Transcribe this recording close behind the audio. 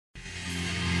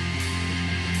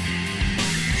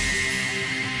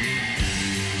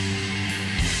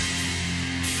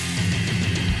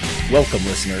Welcome,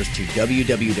 listeners, to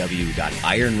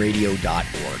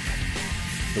www.ironradio.org,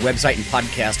 the website and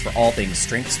podcast for all things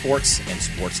strength sports and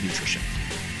sports nutrition.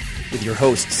 With your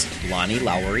hosts, Lonnie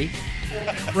Lowery.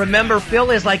 Remember,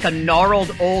 Phil is like a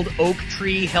gnarled old oak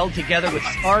tree held together with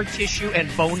scar tissue and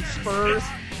bone spurs.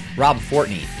 Rob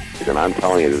Fortney. And I'm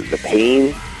telling you, the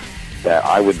pain that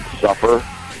I would suffer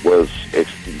was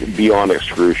beyond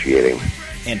excruciating.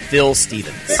 And Phil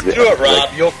Stevens. Do it, Rob.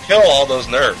 You'll kill all those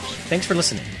nerves. Thanks for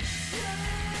listening.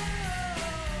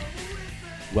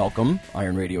 Welcome,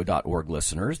 ironradio.org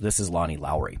listeners. This is Lonnie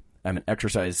Lowery. I'm an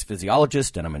exercise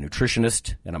physiologist, and I'm a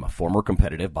nutritionist, and I'm a former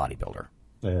competitive bodybuilder.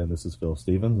 And this is Phil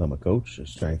Stevens. I'm a coach at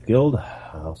Strength Guild.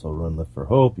 I also run Lift for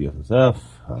Hope, USSF,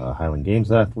 Highland Games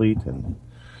athlete, and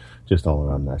just all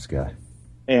around nice guy.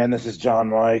 And this is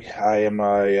John Mike. I am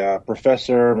a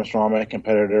professor, I'm a strongman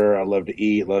competitor. I love to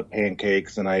eat, love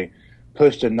pancakes, and I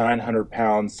pushed a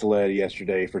 900-pound sled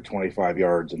yesterday for 25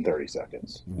 yards in 30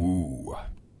 seconds. Ooh.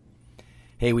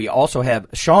 Hey, we also have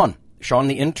Sean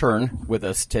the intern with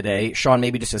us today. Sean,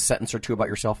 maybe just a sentence or two about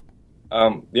yourself.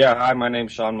 Hi, my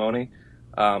name's Sean Money.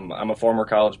 I'm a former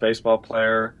college baseball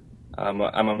player. I'm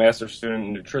a master's student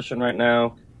in nutrition right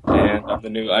now, and I'm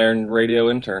the new Iron Radio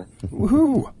intern.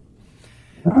 Woohoo!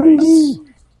 Nice.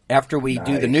 After we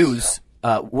do the news,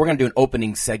 we're going to do an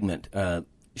opening segment.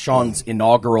 Sean's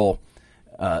inaugural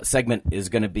segment is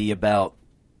going to be about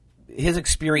his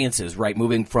experiences, right,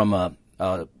 moving from a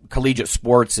collegiate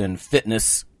sports and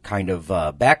fitness kind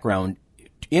of background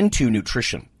into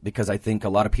nutrition, because I think a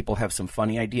lot of people have some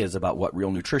funny ideas about what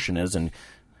real nutrition is, and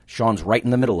Sean's right in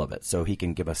the middle of it, so he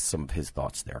can give us some of his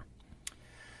thoughts there.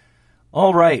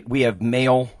 All right, we have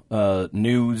mail,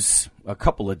 news, a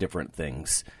couple of different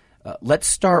things. Let's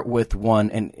start with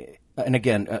one, and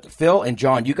again, Phil and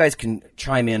John, you guys can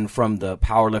chime in from the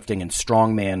powerlifting and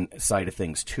strongman side of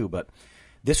things too, but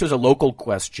this was a local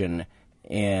question,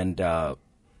 and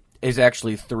is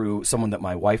actually through someone that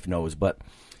my wife knows, but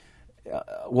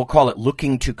we'll call it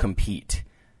looking to compete.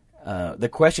 The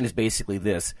question is basically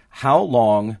this: how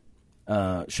long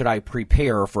should I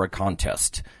prepare for a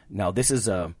contest? Now, this is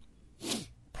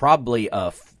probably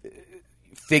a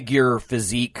figure,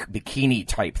 physique, bikini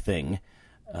type thing.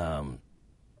 And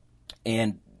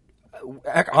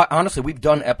honestly, we've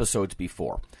done episodes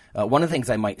before. One of the things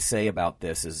I might say about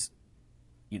this is,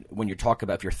 when you're talking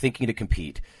about if you're thinking to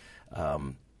compete,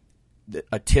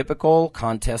 a typical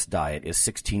contest diet is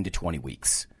 16 to 20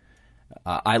 weeks.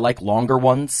 I like longer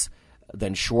ones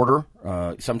than shorter.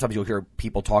 Sometimes you'll hear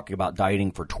people talking about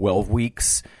dieting for 12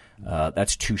 weeks.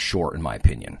 That's too short, in my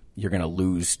opinion. You're going to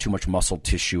lose too much muscle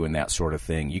tissue and that sort of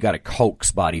thing. You got to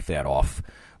coax body fat off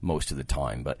most of the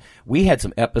time. But we had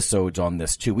some episodes on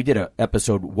this, too. We did a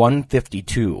episode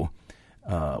 152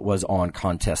 was on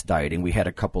contest dieting. We had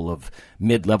a couple of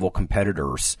mid-level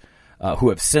competitors who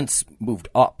have since moved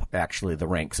up, actually, the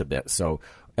ranks a bit. So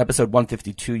episode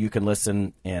 152 you can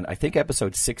listen, and I think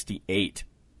episode 68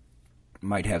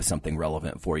 might have something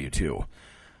relevant for you, too.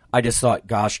 I just thought,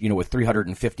 gosh, with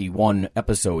 351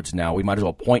 episodes now, we might as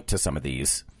well point to some of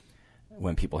these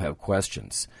when people have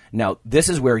questions. Now, this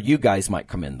is where you guys might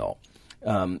come in, though.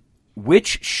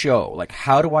 Which show, like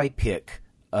how do I pick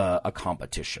a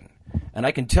competition? And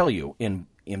I can tell you, in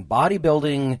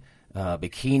bodybuilding,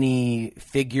 bikini,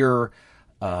 figure,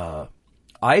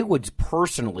 I would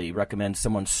personally recommend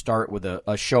someone start with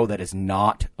a show that is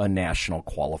not a national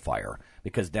qualifier,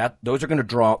 because those are going to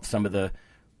draw out some of the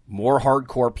more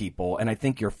hardcore people. And I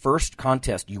think your first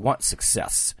contest, you want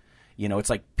success. It's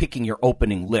like picking your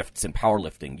opening lifts in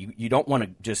powerlifting. You don't want to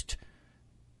just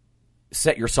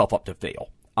set yourself up to fail,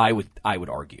 I would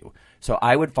argue. So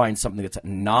I would find something that's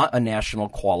not a national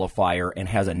qualifier and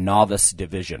has a novice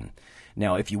division.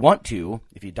 Now, if you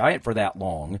diet for that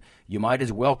long, you might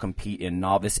as well compete in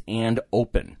novice and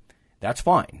open. That's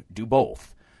fine. Do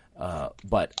both.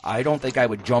 But I don't think I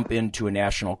would jump into a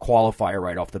national qualifier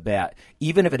right off the bat,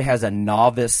 even if it has a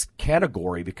novice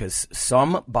category, because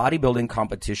some bodybuilding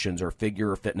competitions or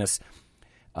figure or fitness,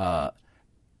 they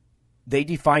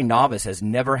define novice as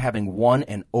never having won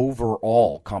an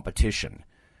overall competition.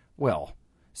 Well,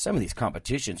 some of these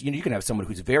competitions, you can have someone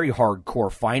who's very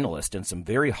hardcore finalist in some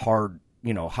very hard,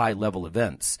 high-level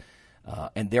events,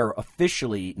 and they're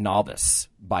officially novice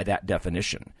by that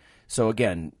definition. So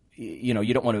again, you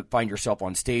don't want to find yourself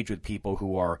on stage with people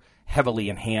who are heavily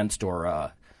enhanced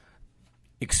or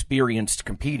experienced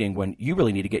competing when you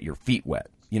really need to get your feet wet,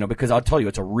 because I'll tell you,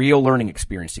 it's a real learning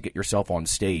experience to get yourself on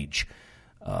stage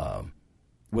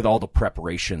with all the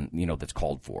preparation, that's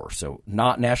called for. So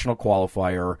not national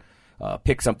qualifier.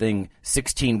 Pick something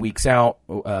 16 weeks out,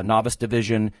 novice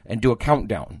division, and do a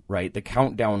countdown, right? The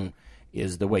countdown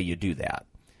is the way you do that.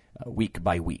 week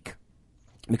by week,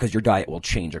 because your diet will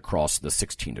change across the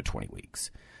 16 to 20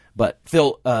 weeks. But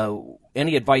Phil,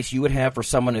 any advice you would have for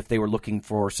someone if they were looking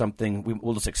for something?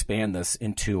 We'll just expand this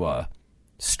into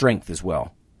strength as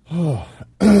well.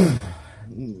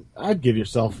 I'd give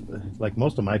yourself, like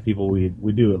most of my people, we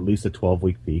do at least a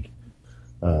 12-week peak.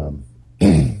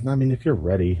 I mean, if you're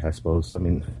ready, I suppose. I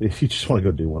mean, if you just want to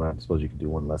go do one, I suppose you could do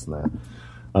one less than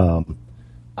that.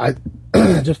 I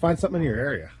just find something in your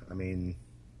area. I mean,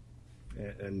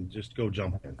 and just go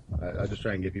jump in. I just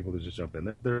try and get people to just jump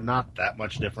in. They're not that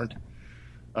much different.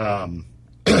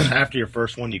 After your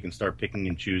first one, you can start picking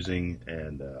and choosing,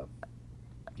 and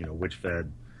which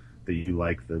fed that you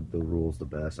like the rules the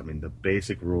best. I mean, the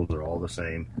basic rules are all the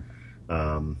same.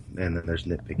 And then there's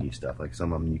nitpicky stuff. Like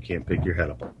some of them you can't pick your head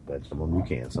up on the bed. Some of them you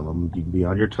can. Some of them you can be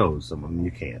on your toes. Some of them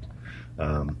you can't.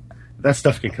 That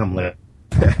stuff can come later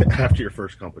after your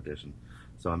first competition.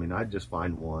 So, I mean, I'd just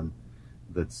find one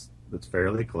that's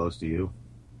fairly close to you,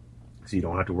 so you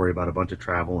don't have to worry about a bunch of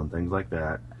travel and things like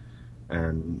that.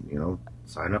 And,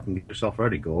 sign up and get yourself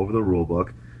ready. Go over the rule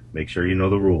book. Make sure you know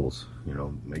the rules.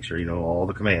 Make sure you know all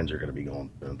the commands you're going to be going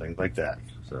through and things like that.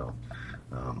 So,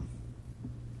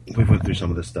 we went through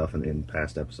some of this stuff in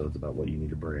past episodes about what you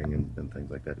need to bring and things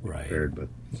like that to be prepared. But,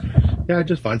 yeah,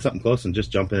 just find something close and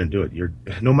just jump in and do it.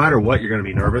 No matter what, you're going to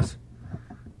be nervous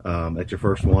at your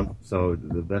first one. So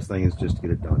the best thing is just to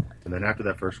get it done. And then after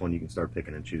that first one, you can start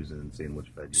picking and choosing and seeing which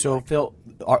fed you So, like. Phil,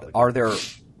 are there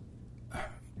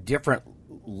different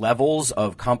levels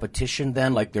of competition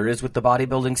then, like there is with the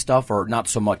bodybuilding stuff, or not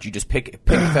so much? You just pick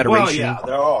federation? Well, yeah,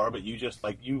 there are, but you just,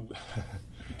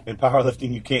 in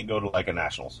powerlifting, you can't go to, a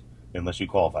nationals unless you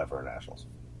qualify for a nationals.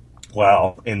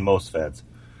 Well, in most feds.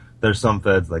 There's some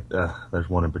feds, there's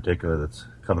one in particular that's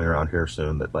coming around here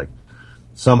soon that,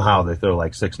 somehow they throw,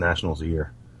 6 nationals a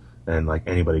year, and,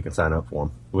 anybody can sign up for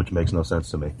them, which makes no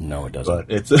sense to me. No, it doesn't.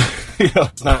 But it's,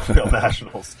 it's not real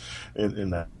nationals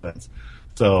in that sense.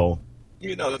 So,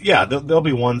 yeah, there'll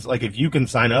be ones, if you can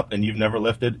sign up and you've never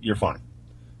lifted, you're fine.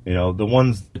 The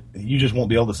ones, you just won't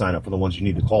be able to sign up for the ones you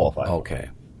need to qualify for. Okay.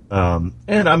 And,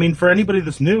 I mean, for anybody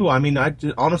that's new, I mean,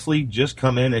 honestly just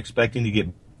come in expecting to get,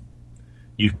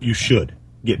 you should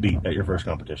get beat at your first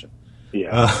competition.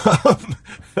 Yeah.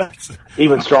 That's,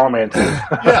 Even strongman too.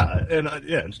 yeah,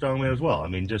 and strongman as well. I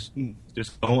mean, just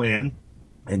go in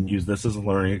and use this as a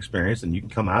learning experience, and you can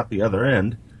come out the other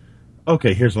end.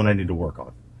 Okay, here's what I need to work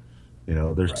on.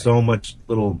 There's so much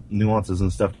little nuances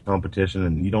and stuff to competition,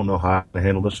 and you don't know how to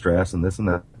handle the stress and this and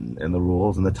that, and the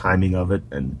rules and the timing of it.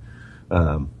 And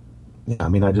I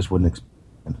mean, I just wouldn't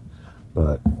expect,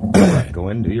 but go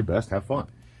in, do your best, have fun.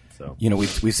 So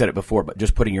we said it before, but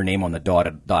just putting your name on the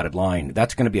dotted line,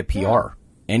 that's going to be a PR. Yeah.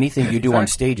 Anything you do on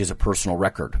stage is a personal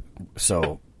record.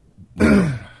 So,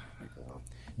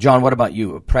 John, what about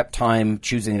you? Prep time,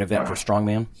 choosing an event for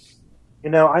strongman?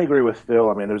 I agree with Phil.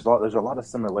 I mean, there's a lot of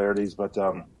similarities, but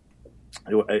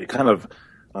it kind of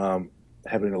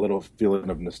having a little feeling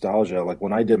of nostalgia. Like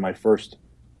when I did my first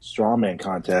strongman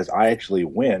contest, I actually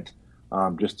went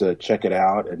just to check it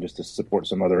out and just to support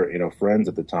some other friends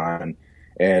at the time.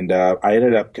 And I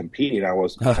ended up competing. I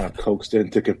was kind of coaxed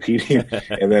into competing.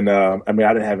 And then, I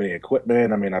didn't have any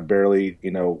equipment. I mean, I barely,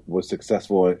 was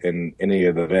successful in any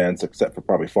of the events except for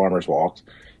probably farmers walks.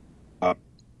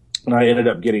 And I ended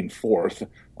up getting 4th.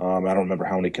 I don't remember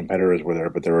how many competitors were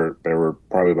there, but there were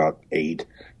probably about 8,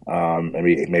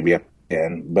 maybe up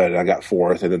 10. But I got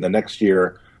 4th. And then the next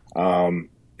year,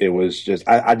 it was just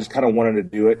I just kind of wanted to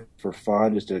do it for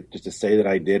fun, just to say that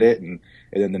I did it. And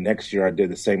then the next year I did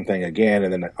the same thing again.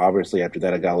 And then obviously after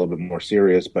that I got a little bit more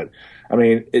serious. But I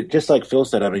mean, it just like Phil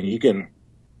said, I mean, you can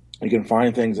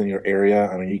find things in your area.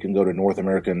 I mean, you can go to North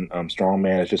American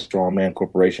Strongman. It's just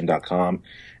strongmancorporation.com.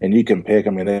 And you can pick,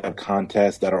 I mean, they have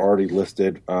contests that are already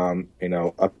listed,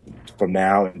 up from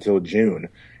now until June,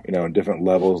 in different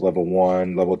levels, level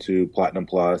 1, level 2, platinum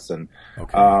plus. And,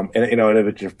 and if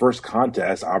it's your first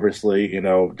contest, obviously,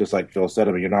 just like Phil said,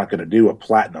 I mean, you're not going to do a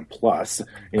platinum plus,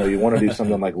 you want to do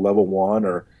something like level 1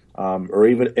 or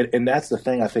even, and that's the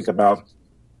thing I think about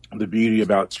the beauty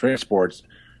about strength sports,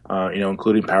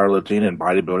 including powerlifting and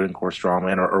bodybuilding, of course,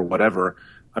 strongman or whatever.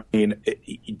 I mean,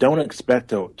 you don't expect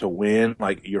to win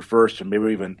like your first or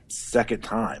maybe even second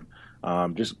time.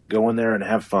 Just go in there and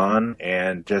have fun,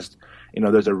 and just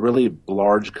there's a really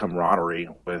large camaraderie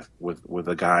with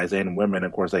the guys and women.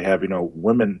 Of course, they have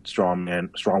women strong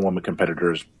women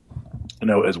competitors,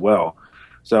 as well.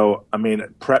 So I mean,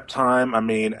 prep time. I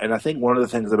mean, and I think one of the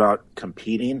things about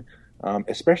competing,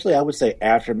 especially I would say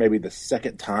after maybe the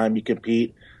second time you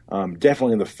compete.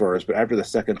 Definitely in the first, but after the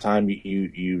second time,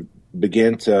 you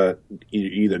begin to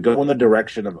either go in the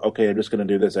direction of, okay, I'm just going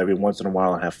to do this every once in a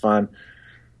while and have fun,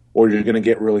 or you're going to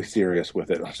get really serious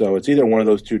with it. So it's either one of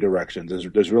those two directions.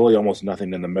 There's really almost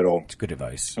nothing in the middle. It's good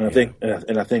advice. And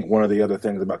I think one of the other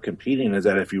things about competing is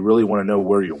that if you really want to know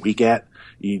where you're weak at,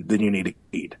 then you need to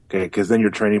compete, okay? Because then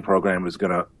your training program is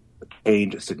going to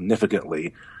change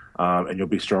significantly, and you'll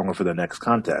be stronger for the next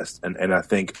contest. And I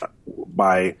think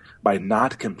by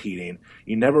not competing,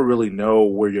 you never really know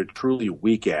where you're truly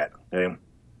weak at, okay?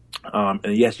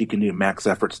 And yes, you can do max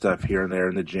effort stuff here and there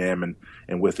in the gym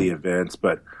and with the events,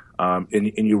 but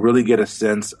and you really get a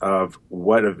sense of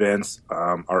what events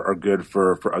are good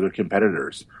for other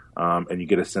competitors, and you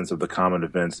get a sense of the common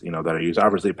events that I use.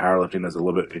 Obviously, powerlifting is a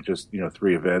little bit just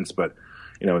 3 events, but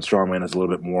and strongman is a little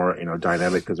bit more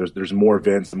dynamic because there's more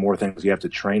events and more things you have to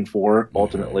train for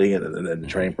ultimately, and the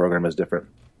training program is different.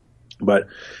 But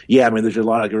yeah, I mean, there's a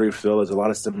lot. I agree with Phil. There's a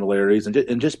lot of similarities,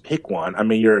 and just pick one. I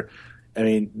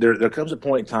mean, there comes a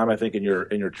point in time, I think, in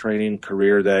your training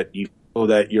career that you feel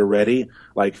that you're ready.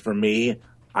 Like for me,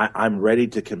 I'm ready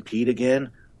to compete again,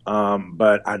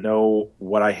 but I know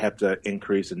what I have to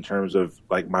increase in terms of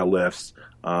like my lifts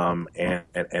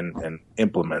and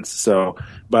implements. So,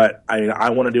 but I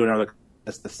want to do another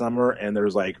contest this summer, and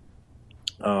there's like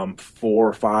 4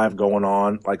 or 5 going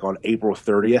on, like on April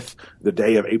 30th, the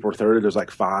day of April 30th. There's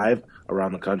like 5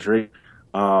 around the country.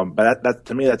 But that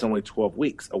to me, that's only 12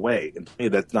 weeks away. And to me,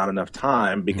 that's not enough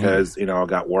time because, I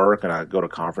got work and I go to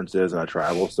conferences and I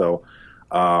travel. So,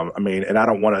 I mean, and I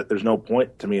don't want to, there's no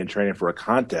point to me in training for a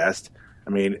contest. I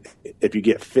mean, if you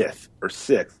get 5th or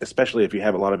 6th, especially if you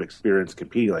have a lot of experience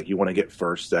competing, like you want to get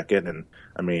 1st, 2nd, and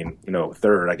I mean,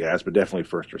 3rd, I guess, but definitely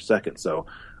 1st or 2nd. So,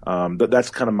 but that's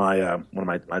kind of my, one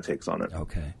of my takes on it.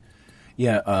 Okay.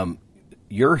 Yeah.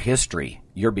 Your history,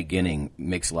 your beginning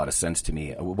makes a lot of sense to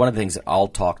me. One of the things that I'll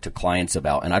talk to clients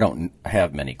about, and I don't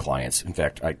have many clients, in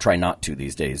fact, I try not to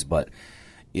these days, but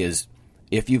is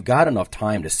if you've got enough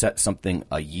time to set something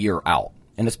a year out,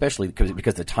 and especially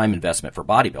because the time investment for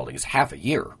bodybuilding is half a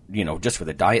year, just for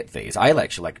the diet phase. I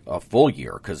actually like a full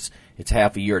year because it's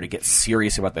half a year to get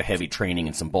serious about the heavy training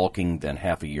and some bulking, then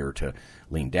half a year to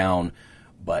lean down.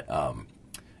 But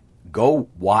go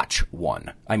watch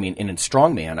one. I mean, and in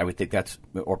strongman, I would think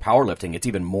or powerlifting, it's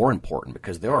even more important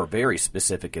because there are very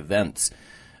specific events.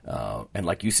 And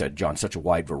like you said, John, such a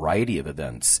wide variety of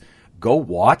events. Go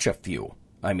watch a few.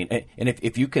 I mean, and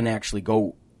if you can actually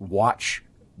go watch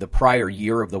the prior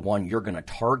year of the one you're going to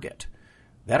target,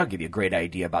 that'll give you a great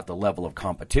idea about the level of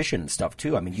competition and stuff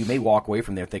too. I mean, you may walk away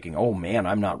from there thinking, oh man,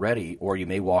 I'm not ready. Or you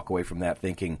may walk away from that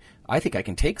thinking, I think I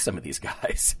can take some of these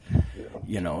guys,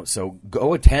 so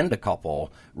go attend a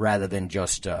couple rather than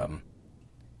just,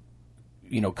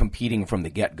 competing from the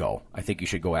get-go. I think you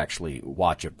should go actually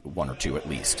watch 1 or 2 at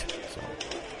least. So.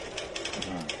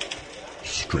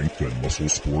 Strength and muscle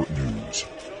sport news.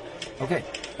 Okay.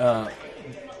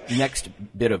 Next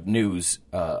bit of news.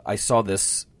 I saw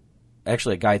this.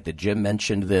 Actually, a guy at the gym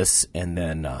mentioned this, and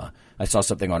then I saw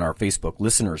something on our Facebook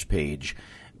listeners page.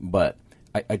 But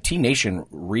T-Nation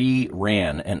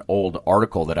re-ran an old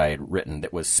article that I had written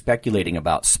that was speculating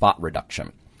about spot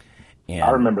reduction. And,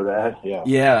 I remember that, yeah.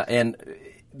 Yeah, and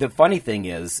the funny thing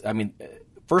is, I mean,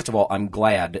 first of all, I'm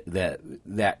glad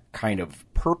that kind of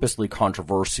purposely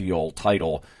controversial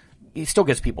title it still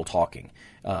gets people talking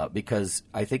because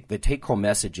I think the take-home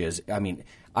message is, I mean,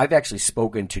 I've actually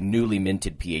spoken to newly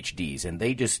minted PhDs, and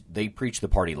they preach the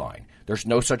party line. There's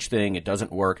no such thing. It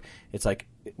doesn't work. It's like,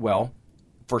 well,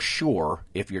 for sure,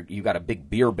 if you got a big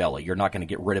beer belly, you're not going to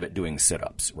get rid of it doing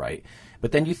sit-ups, right?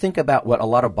 But then you think about what a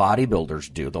lot of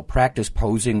bodybuilders do. They'll practice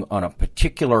posing on a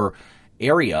particular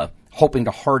area, hoping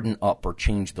to harden up or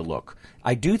change the look.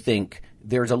 I do think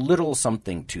there's a little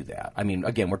something to that. I mean,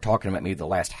 again, we're talking about maybe the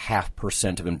last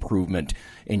 0.5% of improvement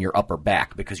in your upper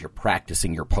back because you're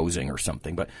practicing your posing or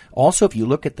something. But also, if you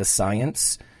look at the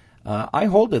science, I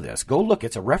hold to this. Go look.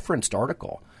 It's a referenced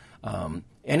article.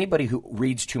 Anybody who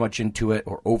reads too much into it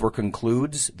or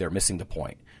over-concludes, they're missing the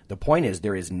point. The point is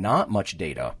there is not much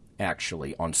data,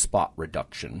 actually, on spot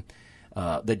reduction.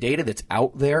 The data that's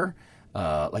out there,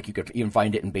 like you could even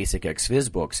find it in basic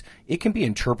ex-phys books, it can be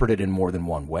interpreted in more than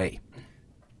one way.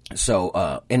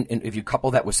 So, and if you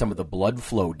couple that with some of the blood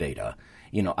flow data,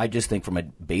 I just think from a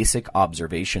basic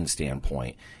observation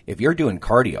standpoint, if you're doing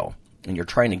cardio and you're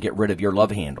trying to get rid of your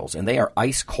love handles and they are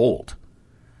ice cold,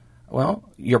 well,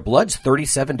 your blood's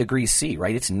 37 degrees C,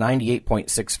 right? It's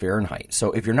 98.6 Fahrenheit.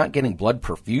 So if you're not getting blood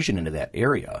perfusion into that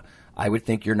area, I would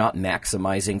think you're not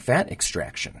maximizing fat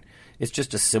extraction. It's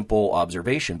just a simple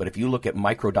observation. But if you look at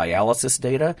microdialysis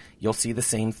data, you'll see the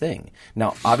same thing.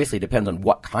 Now, obviously, it depends on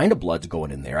what kind of blood's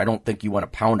going in there. I don't think you want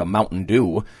to pound a Mountain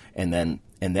Dew and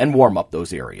then warm up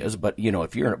those areas. But,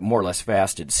 if you're in a more or less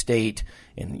fasted state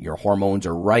and your hormones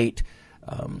are right,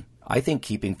 I think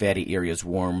keeping fatty areas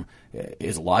warm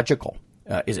is logical.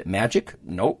 Is it magic?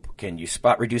 Nope. Can you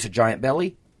spot reduce a giant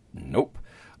belly? Nope.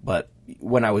 But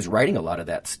when I was writing a lot of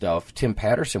that stuff, Tim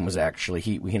Patterson was actually,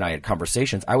 he and I had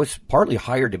conversations. I was partly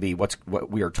hired to be what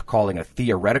we are calling a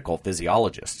theoretical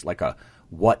physiologist, like a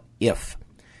what if,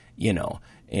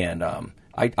 And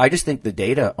I just think the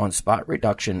data on spot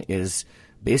reduction is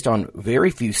based on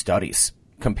very few studies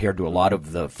compared to a lot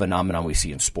of the phenomenon we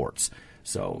see in sports.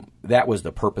 So that was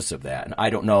the purpose of that. And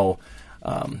I don't know,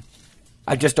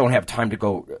 I just don't have time to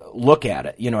go look at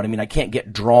it. You know what I mean? I can't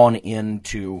get drawn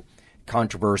into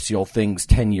controversial things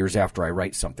 10 years after I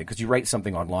write something, because you write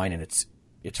something online and it's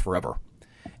forever.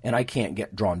 And I can't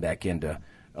get drawn back into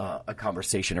a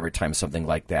conversation every time something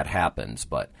like that happens.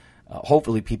 But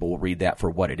hopefully people will read that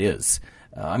for what it is.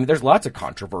 There's lots of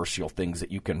controversial things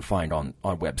that you can find on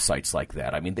websites like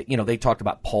that. They talked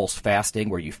about pulse fasting,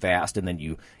 where you fast and then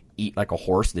you eat like a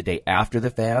horse the day after the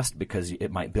fast because it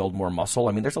might build more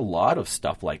muscle. There's a lot of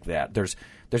stuff like that. There's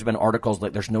been articles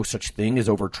like there's no such thing as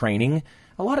overtraining.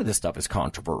 A lot of this stuff is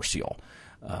controversial.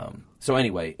 So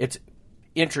anyway, it's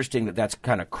interesting that that's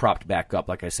kind of cropped back up.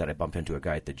 Like I said, I bumped into a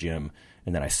guy at the gym,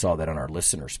 and then I saw that on our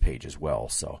listeners page as well.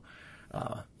 So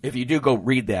if you do go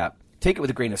read that, take it with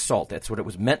a grain of salt. That's what it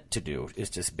was meant to do, is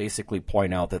just basically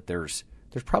point out that there's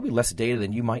probably less data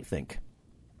than you might think.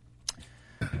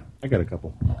 I got a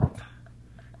couple.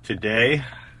 Today,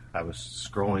 I was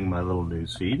scrolling my little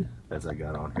news feed as I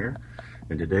got on here,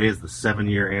 and today is the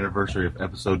 7-year anniversary of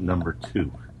episode number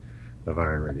 2 of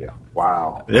Iron Radio.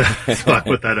 Wow. So I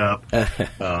put that up.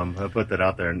 I put that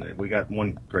out there, and we got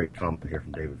one great comment here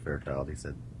from David Fairchild. He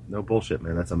said, "No bullshit,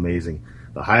 man. That's amazing.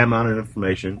 The high amount of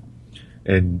information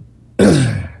and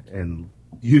and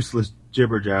useless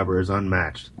jibber jabber is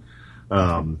unmatched.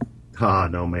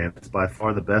 No, man. It's by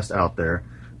far the best out there.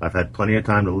 I've had plenty of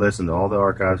time to listen to all the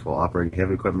archives while operating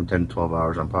heavy equipment 10 to 12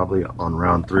 hours. I'm probably on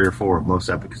round 3 or 4 of most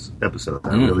episodes.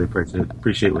 I really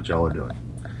appreciate what y'all are doing."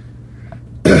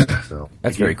 So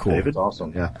that's very cool. David. That's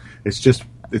awesome. Yeah.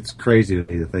 It's crazy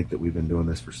to me to think that we've been doing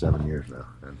this for 7 years now.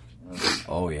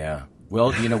 Oh, yeah.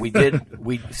 Well,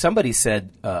 somebody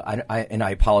said, and I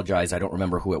apologize, I don't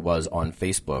remember who it was on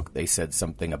Facebook. They said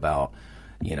something about,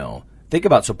 think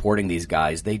about supporting these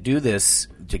guys. They do this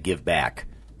to give back,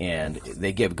 and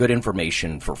they give good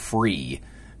information for free.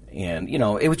 And,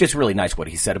 it was just really nice what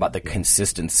he said about the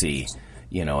consistency,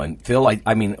 and Phil,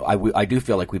 I do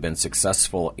feel like we've been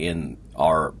successful in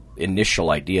our initial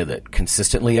idea that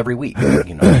consistently every week,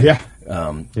 Yeah.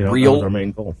 That was our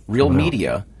main goal. Real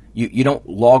media. You don't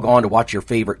log on to watch your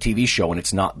favorite TV show and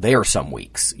it's not there some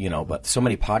weeks, but so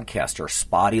many podcasts are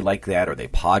spotty like that, or they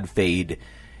pod fade.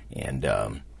 And,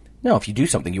 if you do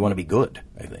something, you want to be good,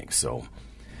 I think. So,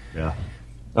 yeah.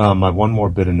 My one more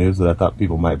bit of news that I thought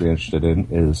people might be interested in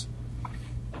is,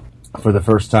 for the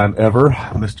first time ever,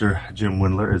 Mr. Jim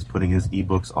Windler is putting his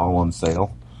ebooks all on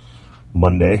sale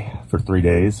Monday for 3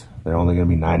 days. They're only going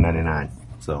to be $9.99.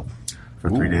 So, for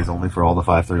 3 days only for all the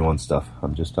 531 stuff. I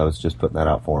was just putting that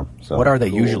out for him. So what are they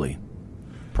usually?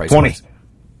 Price 20. Wise?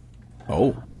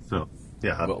 Oh, so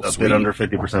yeah, well, a bit under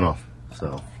 50% off.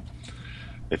 So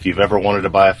if you've ever wanted to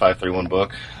buy a 531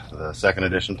 book, the second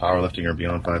edition, Powerlifting or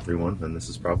Beyond 531, then this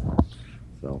is probably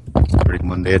so. Pretty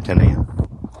Monday at 10 a.m.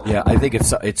 Yeah, I think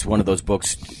it's one of those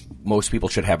books most people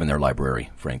should have in their library.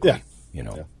 Frankly,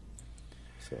 Yeah.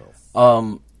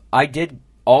 So, I did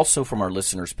also from our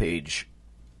listeners page.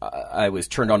 I was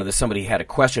turned on to this. Somebody had a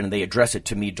question, and they addressed it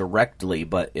to me directly,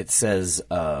 but it says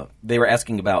they were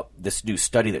asking about this new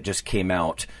study that just came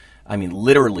out.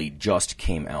 Literally just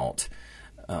came out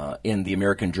in the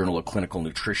American Journal of Clinical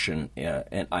Nutrition,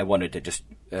 and I wanted to just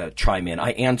chime in.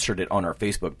 I answered it on our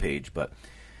Facebook page, but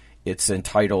it's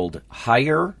entitled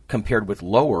 "Higher Compared with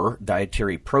Lower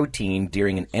Dietary Protein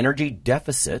During an Energy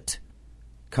Deficit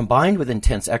Combined with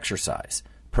Intense Exercise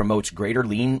Promotes Greater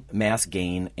Lean Mass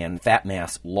Gain and Fat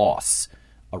Mass Loss,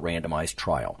 a Randomized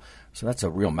Trial." So that's a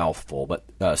real mouthful.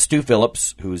 But Stu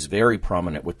Phillips, who's very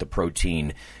prominent with the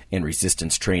protein and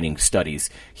resistance training studies,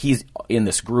 he's in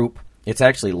this group. It's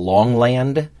actually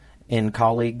Longland and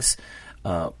colleagues.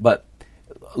 But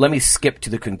let me skip to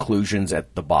the conclusions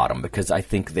at the bottom, because I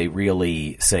think they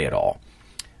really say it all.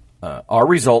 Our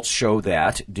results show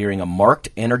that during a marked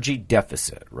energy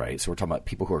deficit, right? So we're talking about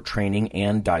people who are training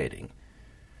and dieting.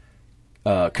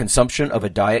 Consumption of a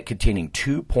diet containing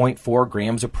 2.4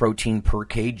 grams of protein per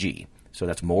kg, so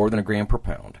that's more than a gram per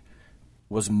pound,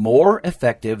 was more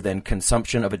effective than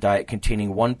consumption of a diet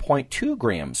containing 1.2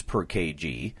 grams per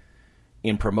kg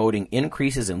in promoting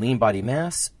increases in lean body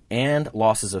mass and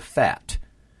losses of fat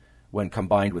when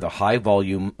combined with a high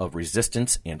volume of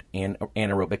resistance and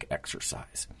anaerobic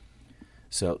exercise.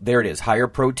 So there it is. Higher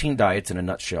protein diets, in a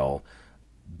nutshell,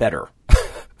 better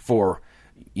for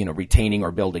retaining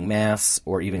or building mass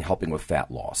or even helping with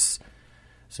fat loss.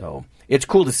 So it's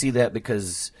cool to see that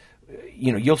because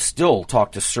you'll still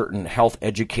talk to certain health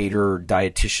educator,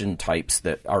 dietitian types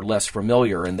that are less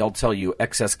familiar, and they'll tell you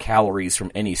excess calories from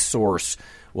any source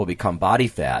will become body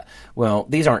fat. Well,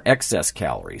 these aren't excess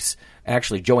calories.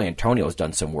 Actually, Joe Antonio has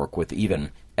done some work with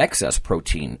even excess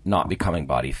protein not becoming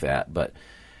body fat, but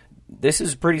this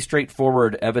is pretty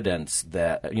straightforward evidence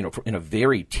that, in a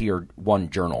very tier 1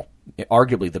 journal,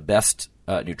 arguably the best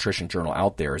nutrition journal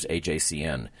out there is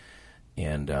AJCN.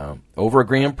 And over a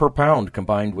gram per pound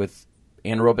combined with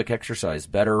anaerobic exercise,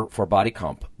 better for body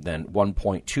comp than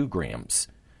 1.2 grams.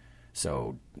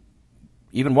 So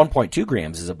even 1.2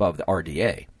 grams is above the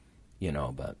RDA,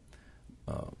 but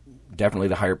definitely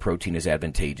the higher protein is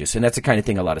advantageous. And that's the kind of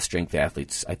thing a lot of strength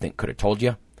athletes, I think, could have told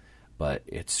you. But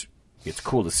it's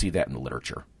cool to see that in the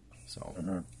literature.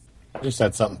 So I just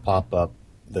had something pop up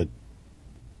that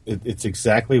it's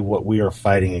exactly what we are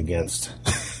fighting against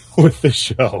with the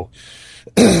show.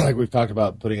 Like we've talked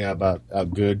about, putting out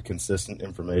good, consistent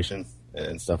information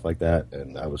and stuff like that.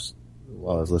 And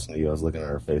while I was listening to you, I was looking at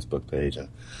our Facebook page, and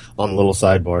on the little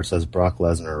sidebar it says Brock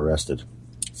Lesnar arrested.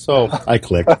 So I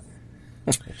clicked,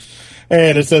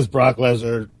 and it says Brock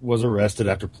Lesnar was arrested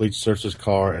after police searched his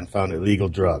car and found illegal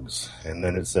drugs. And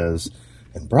then it says,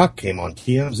 and Brock came on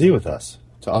TMZ with us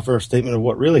to offer a statement of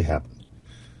what really happened.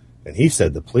 And he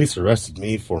said, the police arrested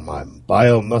me for my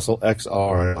BioMuscle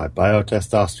XR and my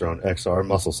BioTestosterone XR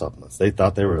muscle supplements. They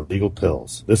thought they were illegal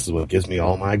pills. This is what gives me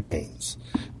all my gains.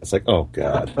 It's like, oh,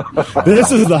 God.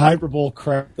 This is the hyperbole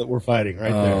crap that we're fighting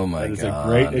right there. Oh, my God. That is a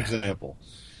great example.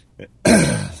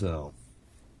 So,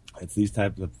 it's these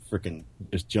types of freaking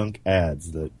just junk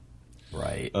ads that...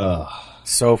 Right.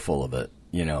 So full of it,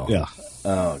 Yeah.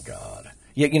 Oh, God.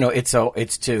 Yeah,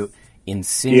 it's to...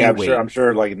 insinuate. Yeah, I'm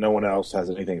sure. Like no one else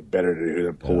has anything better to do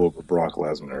than pull over Brock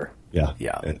Lesnar. Yeah.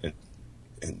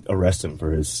 And arrest him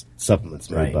for his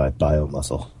supplements made by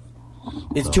BioMuscle.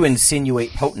 It's to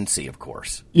insinuate potency, of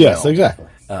course. Yes, exactly.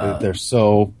 They're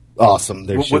so awesome.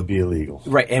 They should be illegal.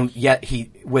 Right, and yet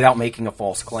without making a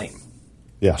false claim.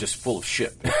 Yeah. Just full of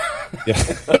shit.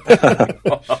 Yeah.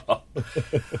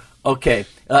 Okay,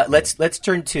 let's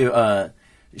turn to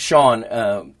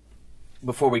Sean.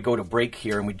 Before we go to break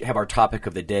here, and we have our topic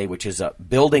of the day, which is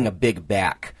building a big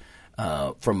back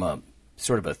from a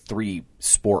sort of a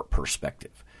 3-sport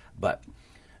perspective. But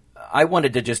I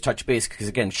wanted to just touch base because,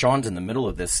 again, Sean's in the middle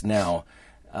of this now.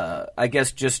 I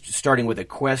guess just starting with a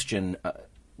question,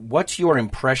 what's your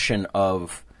impression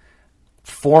of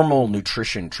formal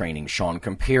nutrition training, Sean,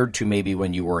 compared to maybe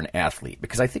when you were an athlete?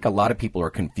 Because I think a lot of people are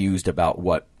confused about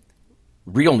what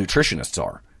real nutritionists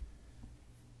are.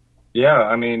 Yeah,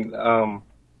 I mean,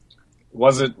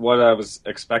 was it what I was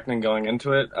expecting going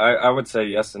into it? I would say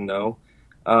yes and no.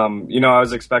 I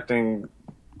was expecting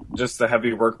just the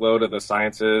heavy workload of the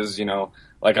sciences,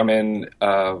 like I'm in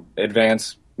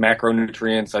advanced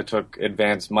macronutrients. I took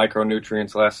advanced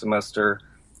micronutrients last semester,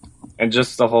 and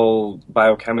just the whole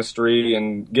biochemistry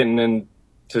and getting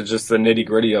into just the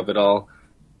nitty-gritty of it all.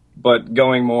 But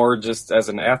going more just as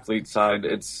an athlete side,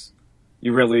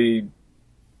 you really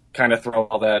kind of throw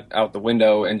all that out the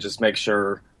window and just make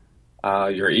sure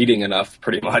you're eating enough,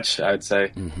 pretty much, I'd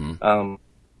say. Mm-hmm.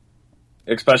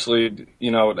 Especially,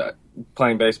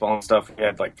 playing baseball and stuff, we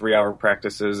had like 3-hour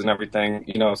practices and everything,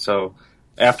 so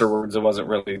afterwards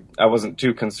I wasn't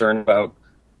too concerned about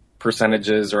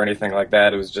percentages or anything like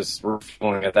that. It was just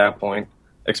refueling at that point,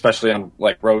 especially on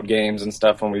like road games and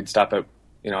stuff when we'd stop at,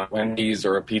 Wendy's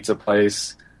or a pizza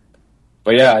place.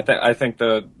 But yeah, I think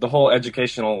the whole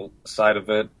educational side of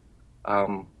it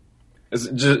is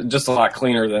just a lot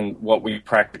cleaner than what we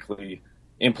practically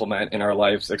implement in our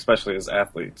lives, especially as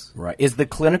athletes. Right. Is the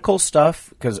clinical stuff,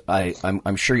 because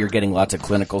I'm sure you're getting lots of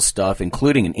clinical stuff,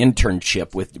 including an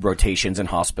internship with rotations in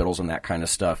hospitals and that kind of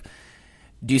stuff.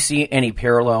 Do you see any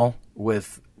parallel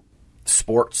with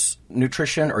sports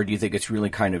nutrition, or do you think it's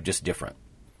really kind of just different?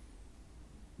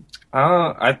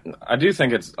 I do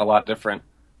think it's a lot different.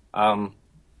 I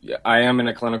am in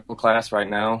a clinical class right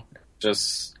now,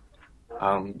 just,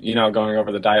 going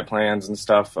over the diet plans and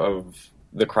stuff of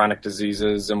the chronic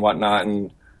diseases and whatnot.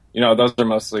 And, those are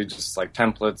mostly just like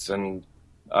templates and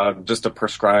just a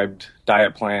prescribed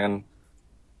diet plan.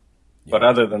 Yeah. But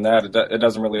other than that, it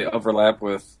doesn't really overlap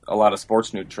with a lot of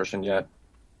sports nutrition yet.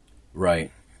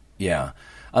 Right. Yeah.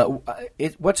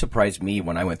 What surprised me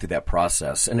when I went through that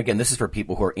process, and again, this is for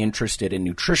people who are interested in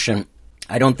nutrition,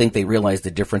 I don't think they realize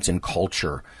the difference in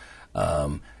culture.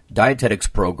 Dietetics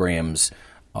programs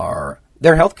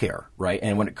they're healthcare, right?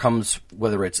 And when it comes,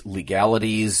 whether it's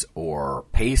legalities or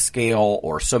pay scale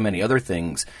or so many other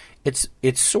things, it's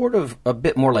sort of a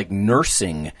bit more like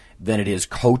nursing than it is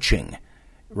coaching,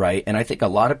 right? And I think a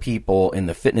lot of people in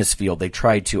the fitness field, they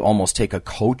try to almost take a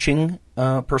coaching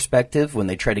perspective when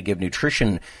they try to give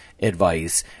nutrition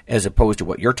advice, as opposed to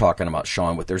what you're talking about,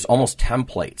 Sean, with there's almost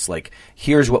templates, like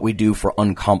here's what we do for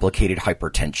uncomplicated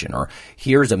hypertension, or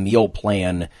here's a meal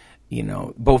plan,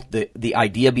 both the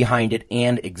idea behind it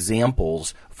and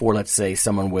examples for, let's say,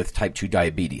 someone with type 2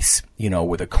 diabetes,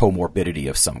 with a comorbidity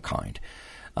of some kind,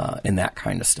 and that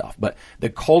kind of stuff. But the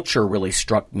culture really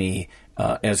struck me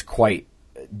as quite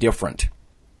different.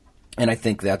 And I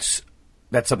think that's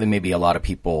something maybe a lot of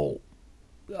people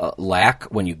lack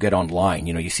when you get online.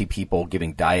 You see people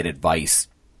giving diet advice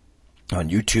on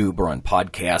YouTube or on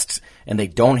podcasts, and they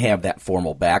don't have that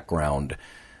formal background.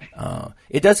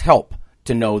 It does help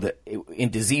to know that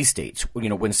in disease states,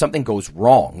 when something goes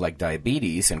wrong, like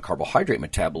diabetes and carbohydrate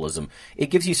metabolism, it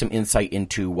gives you some insight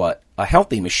into what a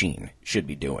healthy machine should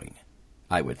be doing,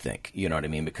 I would think. You know what I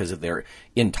mean? Because of their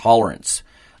intolerance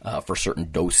for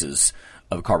certain doses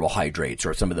of carbohydrates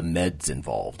or some of the meds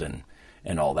involved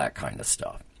and all that kind of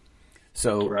stuff.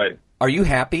 So right. Are you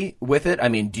happy with it? I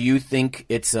mean, do you think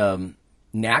it's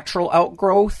natural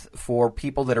outgrowth for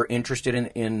people that are interested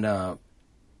in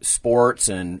sports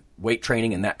and weight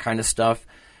training and that kind of stuff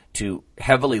to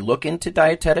heavily look into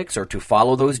dietetics or to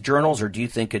follow those journals? Or do you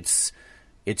think it's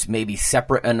maybe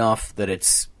separate enough that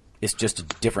it's just a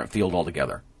different field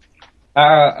altogether?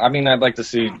 I mean, I'd like to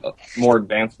see more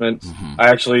advancement. Mm-hmm. I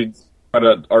actually read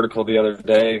an article the other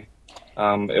day.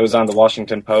 It was on the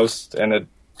Washington Post, and it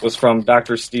was from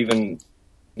Dr. Stephen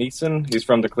Neeson. He's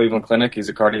from the Cleveland Clinic. He's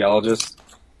a cardiologist.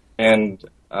 And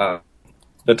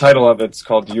the title of it's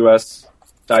called U.S.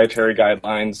 Dietary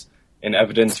Guidelines in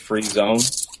Evidence-Free Zone.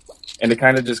 And it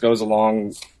kind of just goes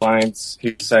along lines.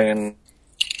 He's saying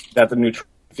that the nutrition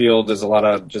field is a lot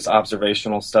of just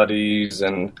observational studies,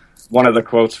 and one of the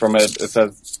quotes from it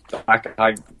says, "The lack of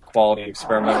high-quality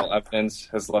experimental evidence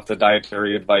has left the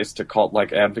dietary advice to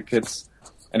cult-like advocates."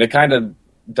 And it kind of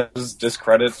does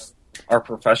discredit our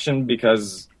profession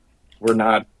because we're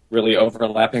not really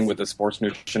overlapping with the sports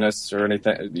nutritionists or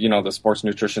anything, the sports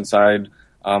nutrition side,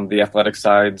 the athletic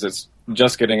sides. It's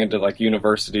just getting into like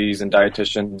universities and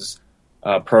dietitians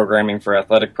programming for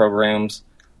athletic programs.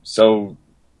 So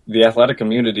the athletic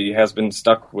community has been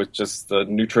stuck with just the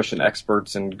nutrition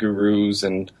experts and gurus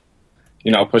and,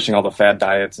 pushing all the fad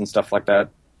diets and stuff like that.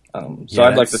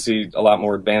 I'd like to see a lot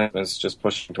more advancements just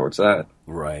pushing towards that.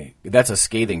 Right. That's a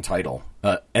scathing title,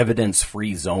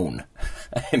 evidence-free zone.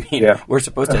 I mean, We're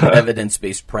supposed to have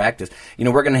evidence-based practice.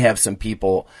 We're going to have some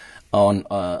people on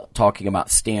talking about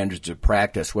standards of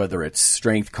practice, whether it's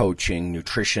strength coaching,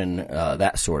 nutrition,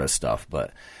 that sort of stuff.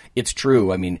 But it's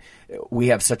true. I mean, we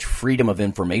have such freedom of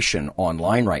information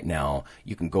online right now.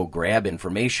 You can go grab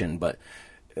information. But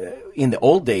in the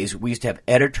old days, we used to have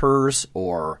editors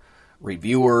or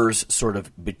reviewers sort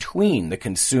of between the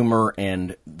consumer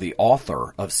and the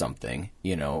author of something,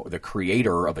 the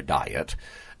creator of a diet.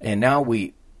 And now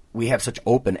we have such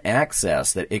open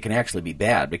access that it can actually be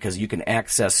bad because you can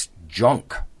access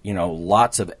junk,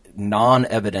 lots of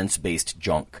non-evidence-based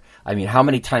junk. I mean, how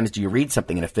many times do you read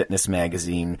something in a fitness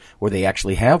magazine where they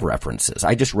actually have references?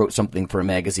 I just wrote something for a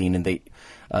magazine, and the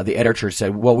editor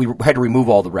said, well, we had to remove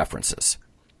all the references.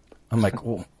 I'm like,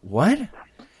 well, what?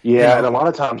 Yeah, and a lot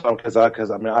of times, because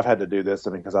I've had to do this.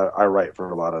 Because I write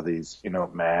for a lot of these,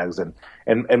 mags,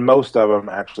 and most of them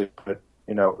actually put,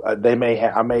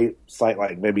 they I may cite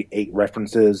like maybe 8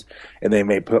 references, and they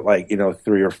may put like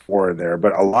 3 or 4 in there.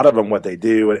 But a lot of them, what they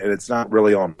do, and it's not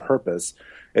really on purpose.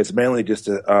 It's mainly just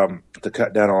to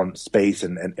cut down on space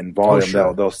and volume. Oh,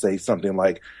 sure. They'll say something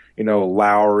like,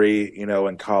 Lowry,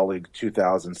 and colleague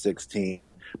 2016,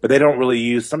 but they don't really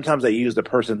use. Sometimes they use the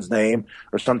person's name,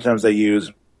 or sometimes they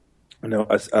use,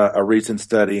 a recent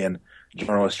study in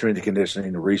Journal of Strength and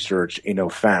Conditioning Research,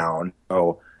 found.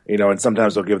 And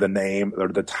sometimes they'll give the name or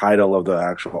the title of the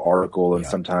actual article, and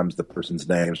sometimes the person's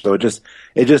name. So it just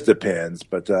depends.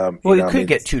 But it could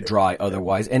get too dry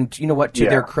otherwise. And you know what? To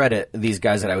their credit, these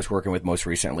guys that I was working with most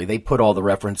recently, they put all the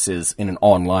references in an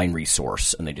online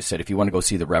resource, and they just said, if you want to go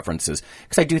see the references,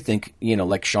 because I do think,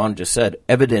 like Sean just said,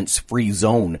 evidence-free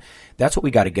zone. That's what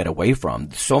we got to get away from.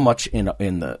 So much in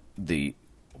the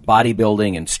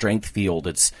bodybuilding and strength field,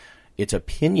 it's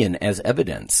opinion as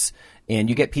evidence. And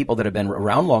you get people that have been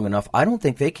around long enough, I don't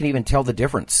think they can even tell the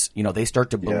difference. They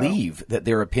start to believe that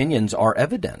their opinions are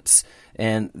evidence.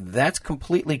 And that's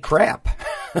completely crap.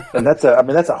 And that's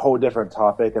a whole different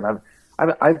topic. And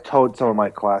I've told some of my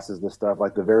classes this stuff,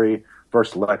 like the very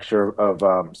first lecture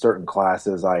of certain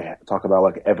classes, I talk about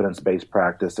like evidence-based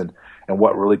practice and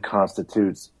what really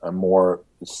constitutes a more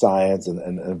science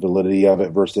and validity of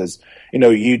it versus,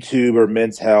 YouTube or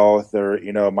Men's Health or,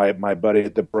 my buddy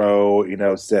at the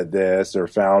Bro, said this or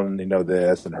found,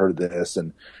 this and heard this.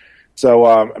 And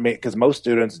so, because most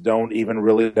students don't even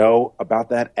really know about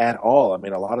that at all.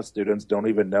 A lot of students don't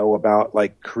even know about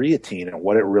like creatine and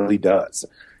what it really does,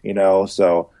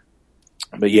 so.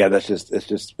 But yeah, it's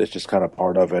just kind of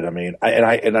part of it. I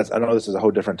know this is a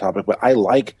whole different topic, but I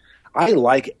like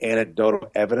anecdotal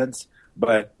evidence,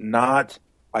 but not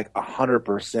like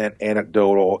 100%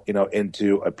 anecdotal,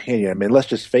 into opinion. Let's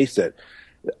just face it.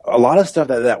 A lot of stuff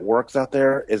that works out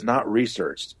there is not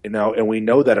researched, and we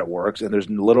know that it works, and there's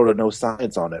little to no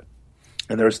science on it.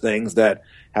 And there's things that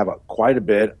have quite a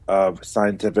bit of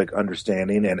scientific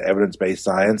understanding and evidence-based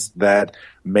science that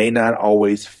may not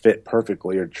always fit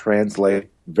perfectly or translate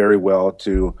very well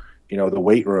to, the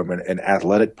weight room and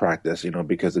athletic practice,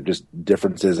 because of just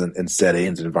differences in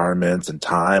settings, environments, and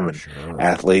time and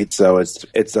athletes. So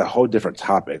it's a whole different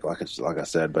topic, like I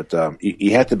said. But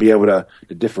you have to be able to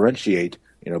differentiate,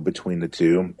 between the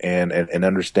two and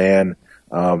understand.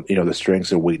 The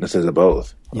strengths and weaknesses of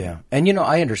both. Yeah. And,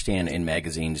 I understand in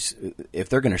magazines, if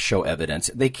they're going to show evidence,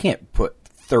 they can't put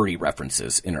 30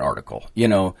 references in an article.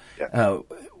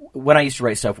 When I used to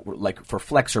write stuff like for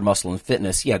Flex or Muscle and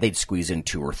Fitness, they'd squeeze in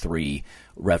 2 or 3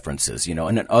 references,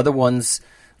 and then other ones,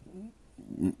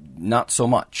 not so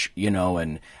much,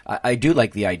 and I do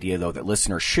like the idea, though, that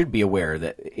listeners should be aware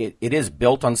that it is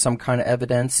built on some kind of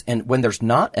evidence. And when there's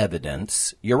not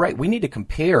evidence, you're right, we need to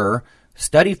compare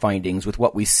study findings with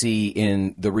what we see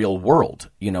in the real world,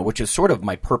 which is sort of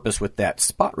my purpose with that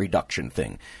spot reduction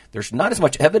thing. There's not as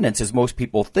much evidence as most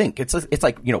people think. It's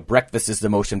like, breakfast is the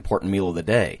most important meal of the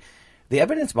day. The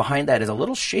evidence behind that is a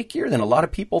little shakier than a lot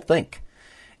of people think,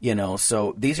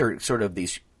 so these are sort of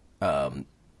these,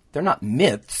 they're not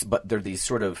myths, but they're these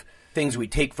sort of things we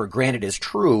take for granted as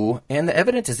true, and the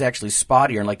evidence is actually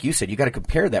spottier. And like you said, you got to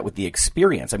compare that with the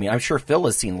experience. I'm sure Phil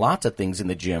has seen lots of things in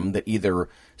the gym that either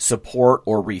support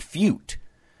or refute,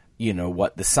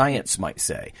 what the science might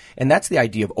say. And that's the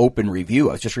idea of open review.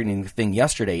 I was just reading the thing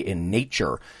yesterday in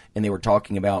Nature, and they were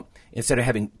talking about instead of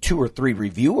having 2 or 3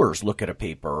 reviewers look at a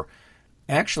paper,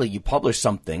 actually you publish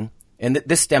something. And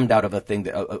this stemmed out of a thing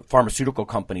that pharmaceutical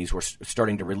companies were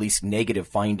starting to release negative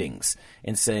findings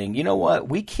and saying, you know what,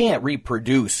 we can't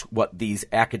reproduce what these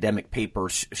academic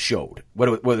papers showed,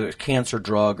 whether it's cancer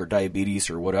drug or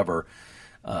diabetes or whatever.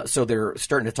 So they're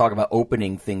starting to talk about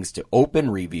opening things to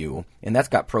open review, and that's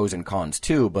got pros and cons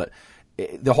too. But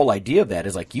the whole idea of that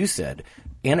is, like you said,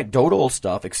 anecdotal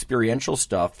stuff, experiential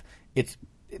stuff,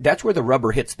 that's where the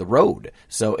rubber hits the road.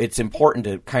 So it's important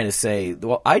to kind of say,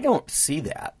 well, I don't see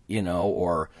that,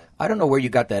 or I don't know where you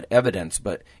got that evidence,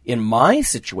 but in my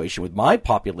situation with my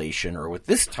population or with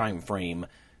this time frame,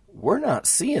 we're not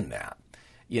seeing that.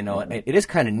 It is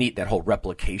kind of neat, that whole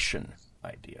replication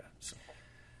idea. So.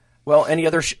 Well, any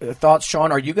other thoughts,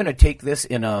 Sean? Are you going to take this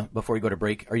before we go to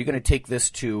break, are you going to take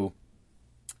this to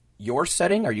your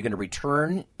setting? Are you going to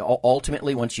return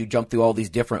ultimately once you jump through all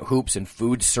these different hoops and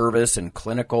food service and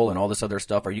clinical and all this other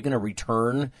stuff? Are you going to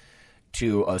return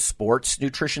to a sports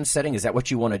nutrition setting? Is that what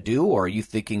you want to do? Or are you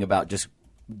thinking about just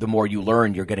the more you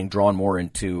learn, you're getting drawn more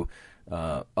into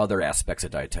other aspects of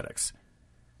dietetics?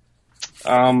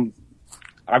 I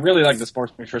really like the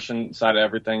sports nutrition side of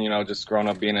everything, just growing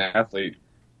up being an athlete.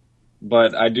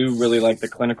 But I do really like the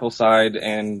clinical side,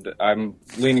 and I'm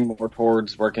leaning more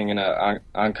towards working in an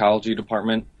oncology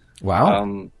department.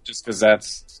 Wow. Just because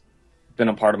that's been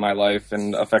a part of my life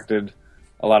and affected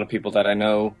a lot of people that I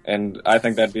know, and I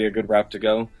think that'd be a good route to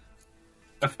go.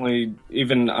 Definitely,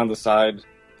 even on the side,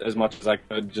 as much as I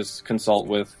could, just consult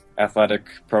with athletic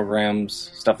programs,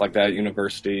 stuff like that at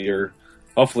university, or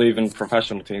hopefully even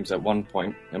professional teams at one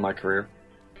point in my career.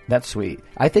 That's sweet.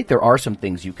 I think there are some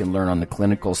things you can learn on the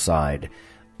clinical side,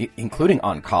 including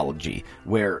oncology,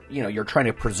 where you're trying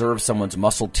to preserve someone's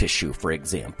muscle tissue, for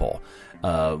example,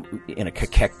 in a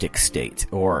cachectic state,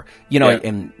 or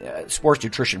and sports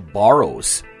nutrition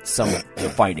borrows some of the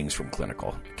findings from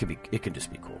clinical. It can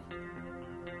just be cool.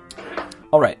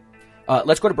 All right,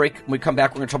 let's go to break. When we come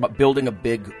back, we're going to talk about building a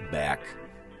big back.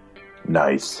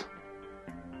 Nice.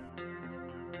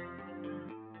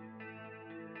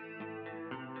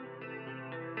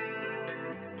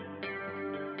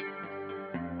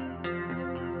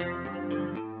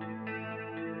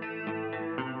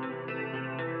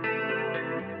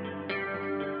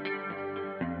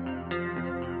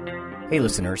 Hey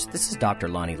listeners, this is Dr.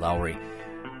 Lonnie Lowry.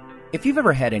 If you've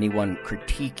ever had anyone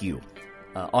critique you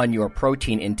on your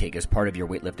protein intake as part of your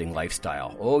weightlifting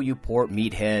lifestyle, oh, you poor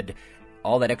meathead,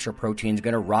 all that extra protein is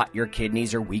going to rot your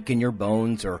kidneys or weaken your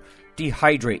bones or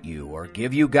dehydrate you or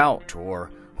give you gout or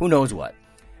who knows what.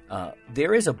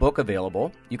 There is a book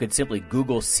available. You could simply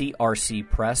Google CRC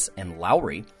Press and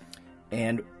Lowry.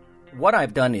 And what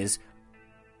I've done is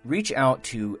reach out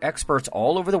to experts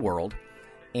all over the world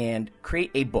and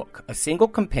create a book, a single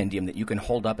compendium that you can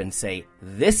hold up and say,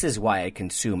 this is why I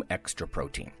consume extra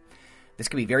protein. This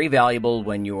can be very valuable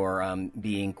when you're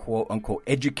being quote-unquote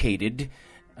educated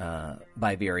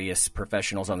by various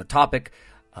professionals on the topic.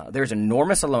 There's an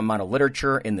enormous amount of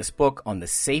literature in this book on the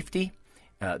safety,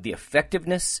 the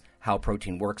effectiveness, how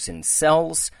protein works in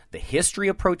cells, the history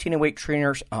of protein and weight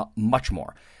trainers, much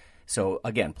more. So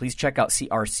again, please check out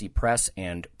CRC Press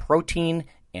and Protein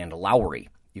and Lowry.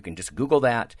 You can just Google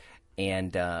that.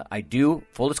 And I do,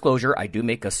 full disclosure, I do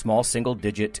make a small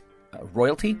single-digit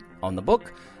royalty on the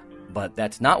book. But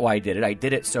that's not why I did it. I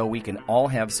did it so we can all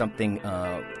have something,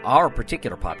 our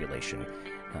particular population,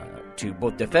 to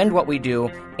both defend what we do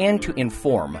and to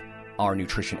inform our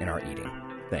nutrition and our eating.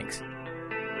 Thanks.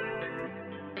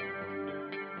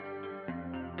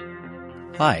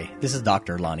 Hi, this is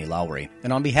Dr. Lonnie Lowry,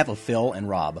 and on behalf of Phil and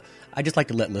Rob, I'd just like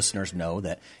to let listeners know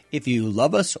that if you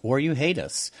love us or you hate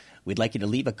us, we'd like you to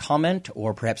leave a comment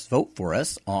or perhaps vote for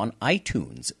us on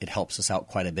iTunes. It helps us out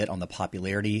quite a bit on the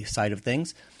popularity side of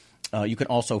things. You can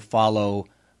also follow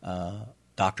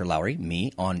Dr. Lowry,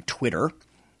 me, on Twitter.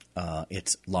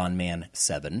 It's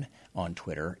Lawnman7 on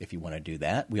Twitter if you want to do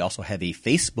that. We also have a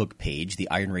Facebook page, the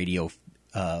Iron Radio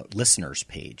listeners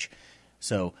page.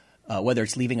 So whether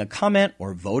it's leaving a comment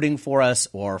or voting for us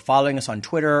or following us on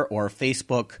Twitter or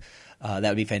Facebook, that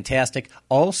would be fantastic.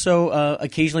 Also,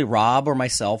 occasionally Rob or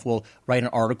myself will write an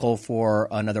article for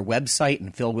another website,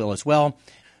 and Phil will as well.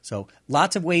 So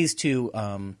lots of ways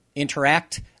to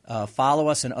interact, follow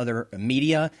us in other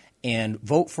media, and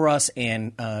vote for us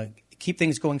and keep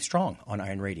things going strong on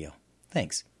Iron Radio.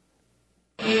 Thanks.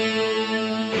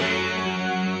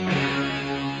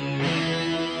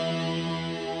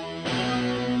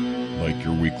 Like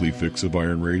your weekly fix of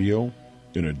Iron Radio?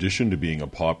 In addition to being a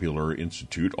popular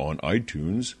institute on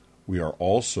iTunes, we are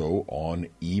also on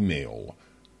email.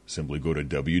 Simply go to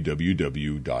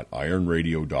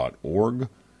www.ironradio.org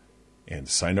and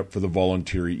sign up for the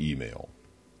voluntary email.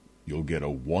 You'll get a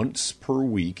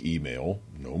once-per-week email,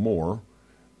 no more,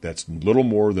 that's little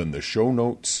more than the show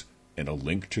notes and a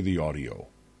link to the audio.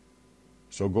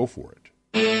 So go for it.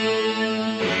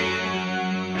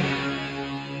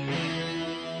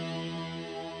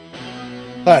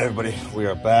 Hi, everybody. We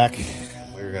are back.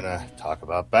 We're going to talk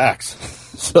about backs.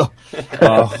 So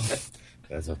that's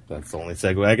the only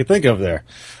segue I could think of there.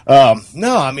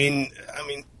 No, I mean,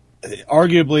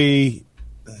 arguably,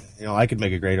 I could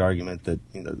make a great argument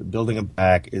that building a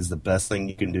back is the best thing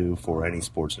you can do for any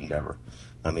sports endeavor.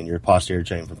 I mean, your posterior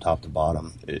chain from top to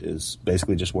bottom is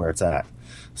basically just where it's at.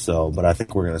 So, but I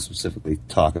think we're going to specifically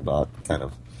talk about kind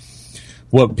of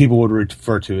what people would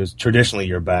refer to as traditionally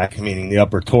your back, meaning the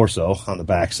upper torso on the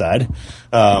backside.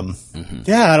 Yeah,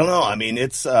 I don't know. I mean,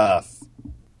 it's I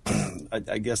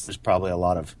guess there's probably a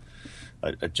lot of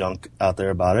junk out there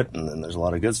about it, and then there's a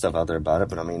lot of good stuff out there about it.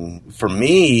 But I mean, for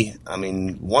me,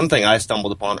 one thing I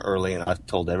stumbled upon early, and I've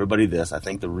told everybody this, I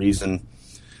think the reason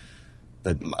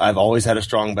that I've always had a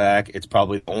strong back, it's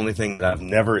probably the only thing that I've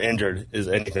never injured is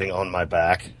anything on my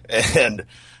back. And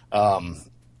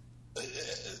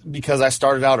because I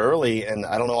started out early, and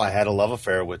I don't know, I had a love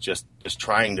affair with just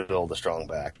trying to build a strong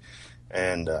back.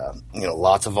 And,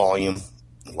 lots of volume,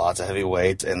 lots of heavy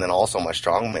weights, and then also my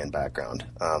strongman background.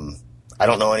 I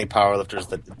don't know any powerlifters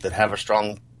that have a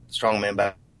strongman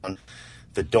background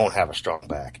that don't have a strong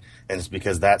back. And it's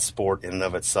because that sport in and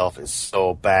of itself is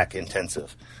so back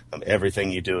intensive.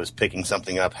 Everything you do is picking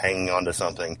something up, hanging onto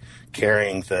something,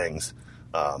 carrying things,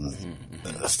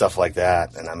 stuff like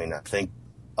that. And I think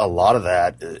a lot of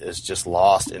that is just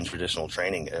lost in traditional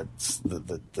training. It's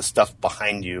the stuff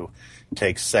behind you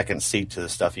takes second seat to the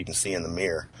stuff you can see in the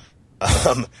mirror.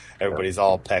 Everybody's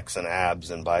all pecs and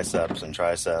abs and biceps and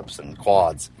triceps and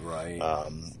quads, right?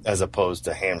 As opposed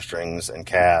to hamstrings and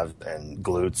calves and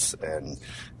glutes and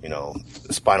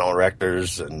spinal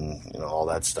erectors and all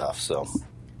that stuff. So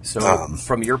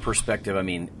from your perspective,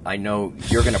 I know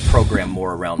you're going to program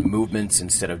more around movements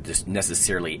instead of just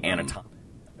necessarily anatomy.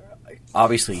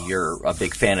 Obviously, you're a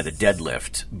big fan of the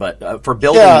deadlift, but for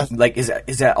building,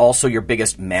 is that also your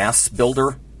biggest mass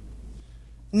builder?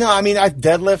 No, I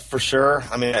deadlift for sure.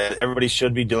 Everybody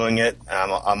should be doing it.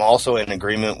 I'm also in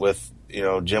agreement with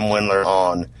Jim Wendler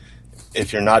on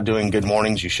if you're not doing good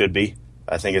mornings, you should be.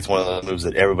 I think it's one of the moves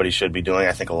that everybody should be doing.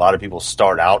 I think a lot of people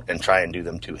start out and try and do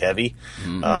them too heavy.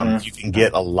 You can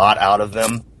get a lot out of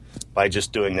them by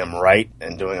just doing them right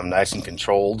and doing them nice and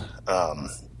controlled.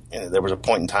 There was a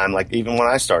point in time, like even when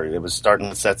I started, it was starting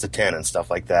with sets of 10 and stuff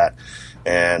like that.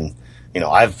 And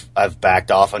I've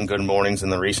backed off on good mornings in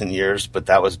the recent years, but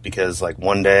that was because like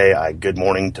one day I good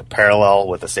morning to parallel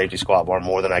with a safety squat bar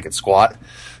more than I could squat.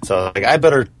 So like I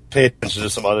better pay attention to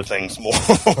some other things more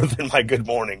than my good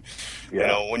morning.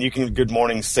 Yeah. When you can good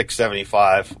morning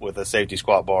 675 with a safety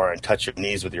squat bar and touch your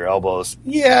knees with your elbows,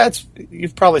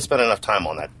 you've probably spent enough time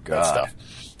on that stuff.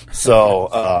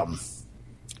 So,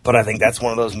 but I think that's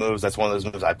one of those moves. That's one of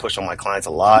those moves I push on my clients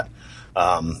a lot.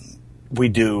 We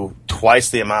do twice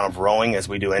the amount of rowing as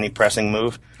we do any pressing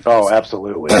move. Oh,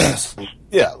 absolutely.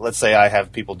 Yeah, let's say I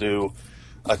have people do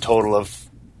a total of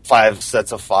 5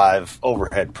 sets of 5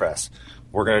 overhead press.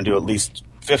 We're going to do at least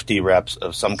 50 reps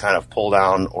of some kind of pull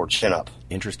down or chin up.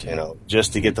 Interesting.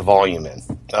 Just to get the volume in.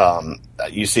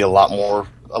 You see a lot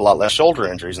less shoulder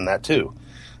injuries in that too.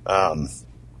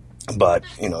 But,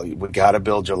 we got to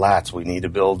build your lats. We need to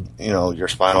build, your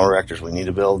spinal erectors. We need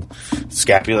to build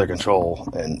scapular control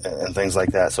and things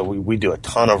like that. So we do a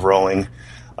ton of rowing.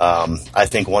 I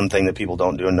think one thing that people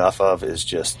don't do enough of is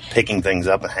just picking things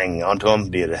up and hanging onto them,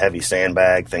 be it a heavy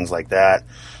sandbag, things like that.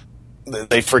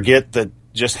 They forget that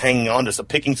just hanging on to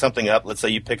picking something up, let's say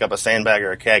you pick up a sandbag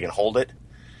or a keg and hold it.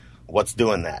 What's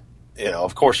doing that?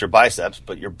 Of course your biceps,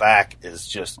 but your back is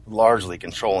just largely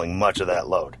controlling much of that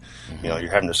load. Mm-hmm.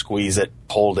 You're having to squeeze it,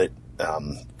 hold it,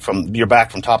 from your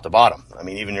back from top to bottom. I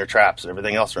mean, even your traps and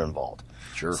everything else are involved.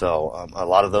 Sure. So a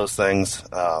lot of those things,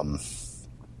 I'm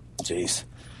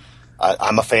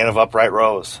a fan of upright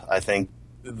rows. I think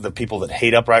the people that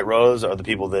hate upright rows are the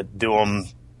people that do them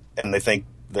and they think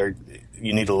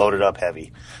you need to load it up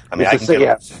heavy. I mean,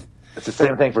 it's the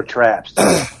same thing for traps.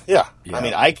 Yeah. I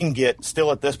mean, I can get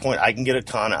a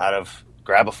ton out of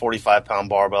grab a 45-pound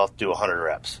barbell, do 100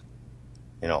 reps.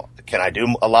 Can I do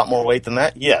a lot more weight than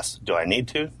that? Yes. Do I need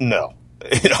to? No.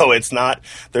 It's not,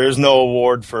 there's no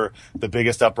award for the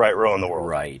biggest upright row in the world.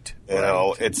 Right.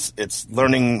 It's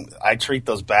learning. I treat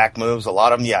those back moves, a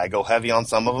lot of them, I go heavy on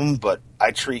some of them, but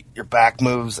I treat your back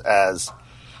moves as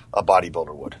a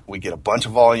bodybuilder would. We get a bunch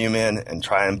of volume in and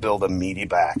try and build a meaty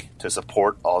back to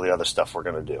support all the other stuff we're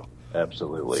going to do.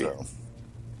 Absolutely. So.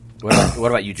 What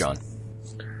about you, John?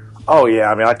 Oh, yeah.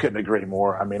 I mean, I couldn't agree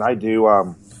more. I mean, I do.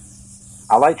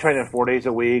 I like training 4 days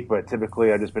a week, but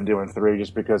typically I've just been doing 3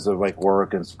 just because of like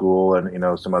work and school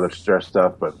and, some other stress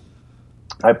stuff. But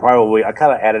I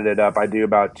kind of added it up. I do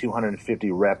about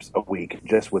 250 reps a week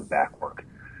just with back work.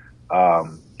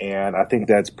 And I think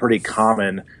that's pretty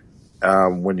common.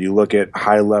 When you look at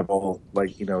high level,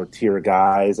 like, tier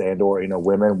guys and or,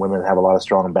 women have a lot of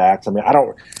strong backs. I mean, I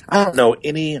don't know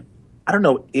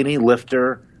any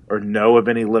lifter or know of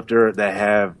any lifter that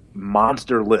have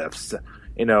monster lifts,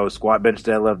 squat, bench,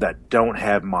 deadlift that don't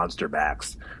have monster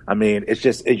backs. I mean,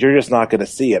 you're just not going to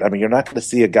see it. I mean, you're not going to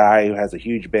see a guy who has a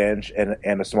huge bench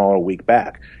and a smaller, weak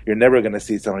back. You're never going to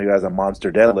see someone who has a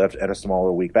monster deadlift and a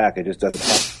smaller, weak back. It just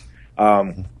doesn't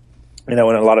happen. And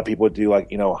a lot of people do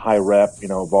like, high rep,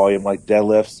 volume like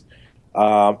deadlifts.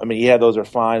 I mean, those are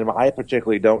fine. I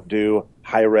particularly don't do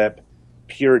high rep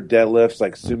pure deadlifts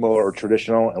like sumo or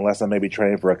traditional unless I'm maybe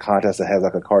training for a contest that has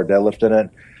like a car deadlift in it.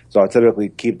 So I typically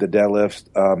keep the deadlifts,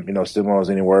 sumos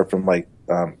anywhere from like,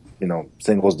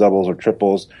 singles, doubles, or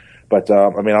triples. But,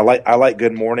 I mean, I like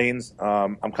good mornings.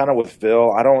 I'm kind of with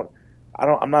Phil.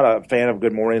 I'm not a fan of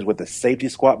good mornings with the safety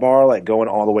squat bar, like going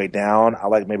all the way down. I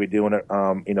like maybe doing it,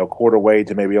 quarter weight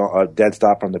to maybe a dead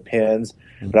stop from the pins.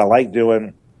 Mm-hmm. But I like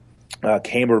doing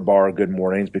camber bar good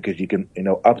mornings because you can,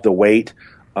 up the weight.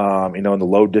 And the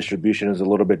load distribution is a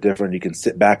little bit different. You can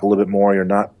sit back a little bit more. You're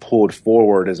not pulled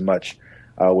forward as much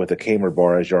with a camber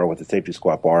bar as you are with the safety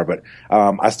squat bar. But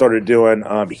I started doing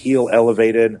heel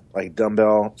elevated, like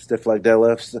dumbbell stiff leg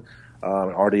deadlifts,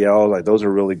 RDL. Like those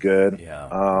are really good.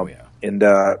 Yeah. And,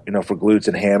 for glutes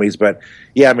and hammies. But,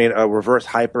 I mean, reverse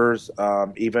hypers,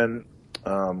 even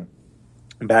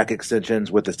back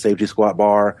extensions with the safety squat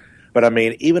bar. But, I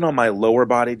mean, even on my lower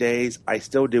body days, I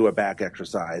still do a back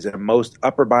exercise. And most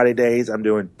upper body days, I'm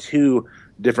doing 2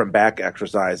 different back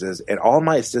exercises. And all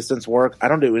my assistance work, I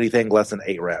don't do anything less than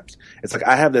 8 reps. It's like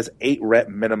I have this 8-rep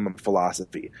minimum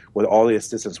philosophy with all the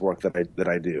assistance work that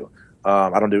I do.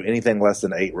 I don't do anything less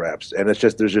than 8 reps, and there's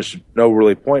just no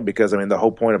really point because I mean the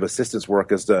whole point of assistance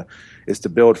work is to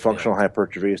build functional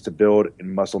hypertrophy, is to build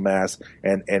muscle mass,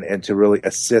 and to really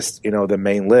assist the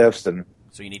main lifts. And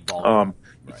So you need volume.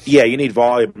 Right. Yeah, you need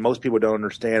volume. Most people don't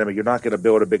understand. I mean, you're not going to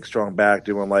build a big, strong back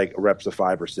doing like reps of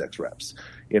 5 or 6 reps.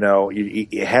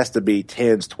 It has to be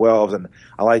 10s, 12s, and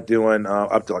I like doing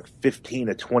up to like 15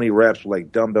 to 20 reps with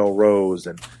like dumbbell rows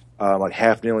and like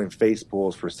half kneeling face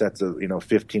pulls for sets of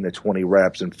 15 to 20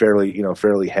 reps and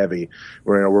fairly heavy.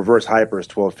 Where reverse hyper is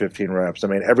 12, 15 reps. I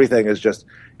mean, everything is just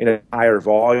higher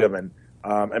volume, and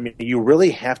I mean, you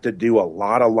really have to do a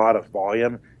lot of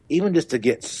volume, even just to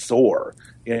get sore,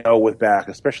 with back,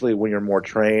 especially when you're more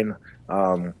trained.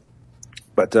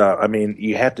 But I mean,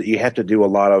 you got to do a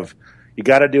lot of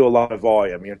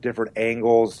volume, different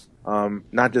angles,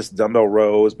 not just dumbbell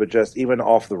rows, but just even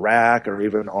off the rack or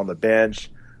even on the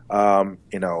bench,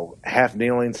 half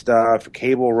kneeling stuff,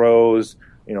 cable rows,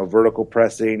 vertical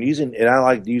pressing, and I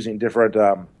like using different,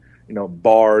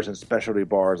 bars and specialty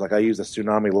bars. Like I use a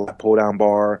Tsunami lat pull down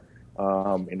bar,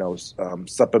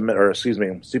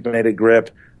 supinated grip,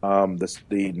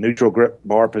 the neutral grip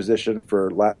bar position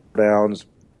for lat downs.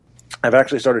 I've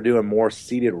actually started doing more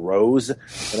seated rows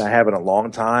than I have in a long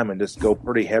time, and just go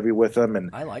pretty heavy with them. And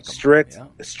I like them.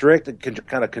 Strict and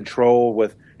kind of control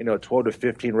with 12 to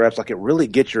 15 reps. Like it really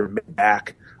gets your mid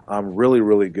back really,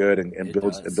 really good, and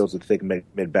builds a thick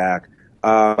mid back.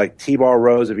 Like T-bar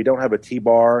rows. If you don't have a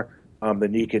T-bar,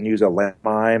 then you can use a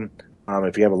landmine.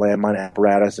 If you have a landmine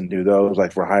apparatus, and do those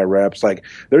like for high reps. Like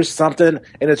there's something,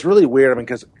 and it's really weird. I mean,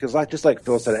 because just like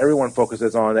Phil said, everyone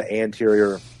focuses on the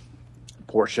anterior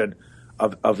portion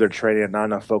of their training and not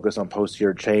enough focus on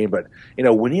posterior chain. But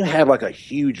when you have like a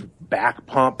huge back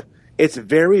pump, it's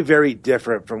very, very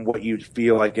different from what you'd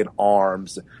feel like in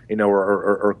arms,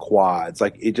 or quads.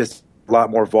 Like it just a lot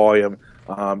more volume,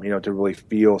 to really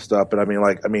feel stuff. But I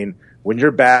mean, when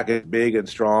your back is big and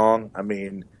strong, I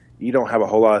mean, you don't have a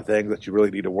whole lot of things that you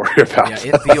really need to worry about.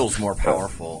 Yeah, it feels more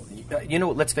powerful.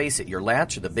 Let's face it, your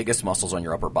lats are the biggest muscles on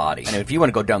your upper body. And if you want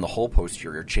to go down the whole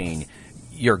posterior chain,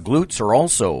 your glutes are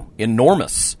also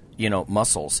enormous,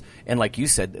 muscles. And like you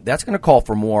said, that's going to call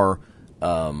for more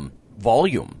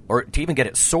volume, or to even get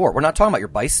it sore. We're not talking about your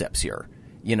biceps here.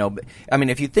 I mean,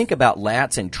 if you think about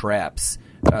lats and traps,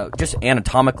 just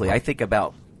anatomically, I think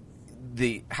about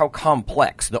how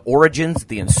complex, the origins,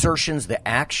 the insertions, the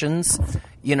actions.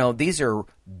 These are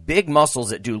big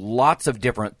muscles that do lots of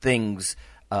different things,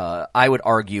 I would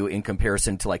argue, in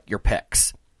comparison to like your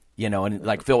pecs. And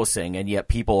like Phil was saying, and yet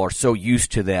people are so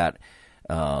used to that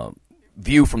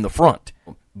view from the front.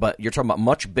 But you're talking about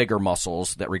much bigger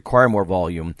muscles that require more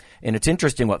volume. And it's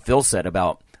interesting what Phil said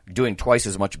about doing twice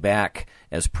as much back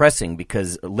as pressing,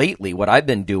 because lately what I've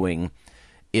been doing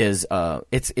is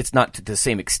it's not to the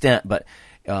same extent, but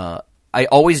I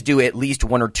always do at least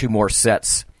 1 or 2 more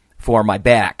sets for my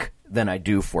back than I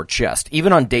do for chest.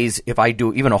 Even on days, if I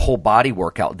do even a whole body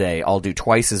workout day, I'll do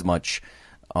twice as much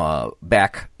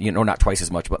back, not twice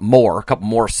as much, but a couple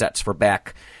more sets for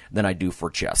back than I do for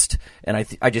chest. And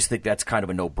I just think that's kind of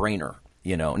a no-brainer,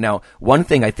 Now, one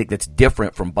thing I think that's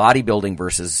different from bodybuilding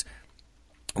versus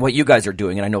what you guys are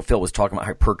doing, and I know Phil was talking about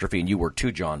hypertrophy, and you were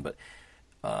too, John, but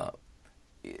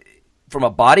from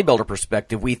a bodybuilder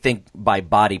perspective, we think by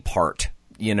body part,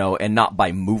 and not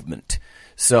by movement.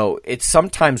 So it's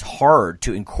sometimes hard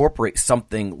to incorporate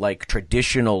something like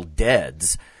traditional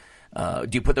deads. Do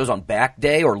you put those on back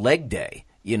day or leg day?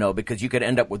 Because you could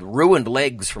end up with ruined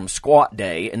legs from squat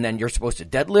day, and then you're supposed to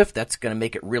deadlift. That's going to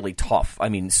make it really tough. I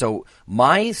mean, so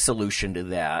my solution to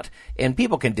that, and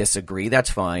people can disagree,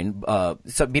 that's fine.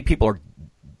 Some people are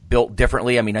built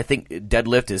differently. I mean, I think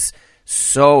deadlift is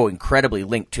so incredibly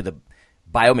linked to the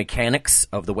biomechanics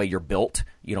of the way you're built.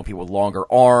 People with longer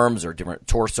arms or different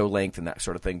torso length and that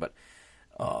sort of thing. But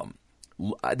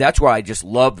that's why I just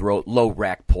love low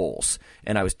rack pulls.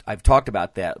 And I've talked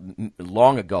about that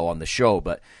long ago on the show.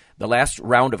 But the last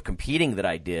round of competing that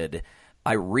I did,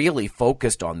 I really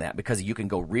focused on that, because you can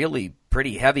go really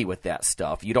pretty heavy with that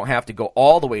stuff. You don't have to go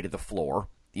all the way to the floor,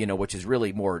 which is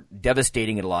really more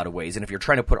devastating in a lot of ways. And if you're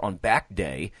trying to put it on back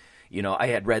day, I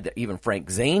had read that even Frank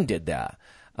Zane did that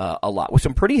a lot with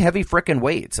some pretty heavy frickin'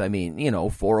 weights. I mean,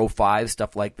 405,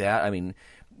 stuff like that. I mean,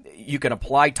 you can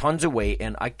apply tons of weight,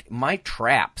 and my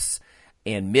traps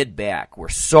and mid-back were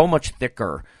so much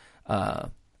thicker.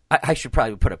 I should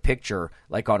probably put a picture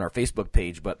like on our Facebook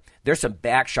page, but there's some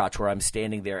back shots where I'm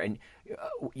standing there, and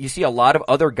you see a lot of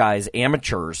other guys,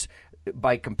 amateurs.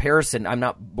 By comparison, I'm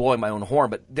not blowing my own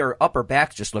horn, but their upper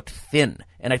backs just looked thin.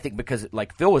 And I think because,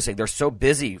 like Phil was saying, they're so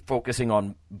busy focusing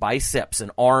on biceps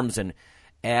and arms and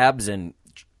abs and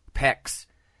pecs,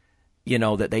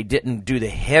 that they didn't do the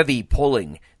heavy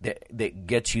pulling that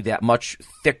gets you that much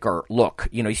thicker look.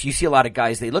 You see a lot of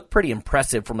guys, they look pretty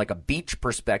impressive from like a beach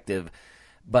perspective,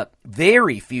 but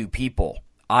very few people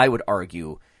I would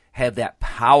argue, have that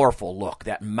powerful look,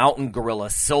 that mountain gorilla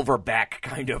silverback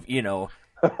kind of,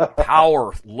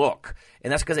 power look.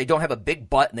 And that's because they don't have a big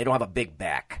butt and they don't have a big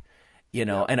back,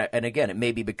 And again, it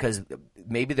may be because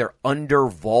maybe they're under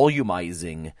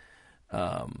volumizing,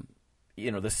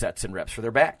 the sets and reps for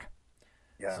their back.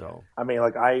 Yeah. So. I mean,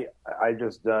 like I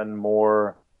just done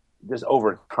more just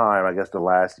over time, I guess the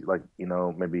last,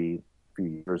 maybe a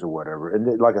few years or whatever.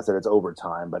 And like I said, it's over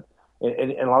time, but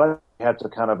and a lot of you have to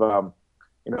kind of,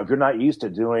 if you're not used to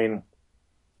doing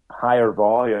higher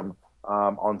volume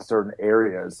on certain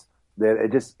areas, then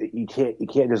you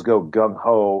can't just go gung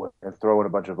ho and throw in a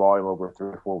bunch of volume over a 3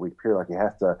 or 4 week period. Like it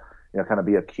has to, kind of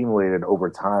be accumulated over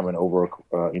time and over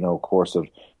a course of,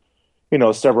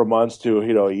 several months to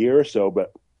a year or so.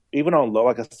 But even on low,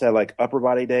 like I said, like upper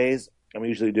body days, I'm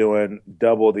usually doing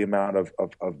double the amount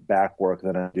of back work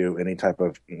than I do any type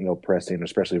of pressing,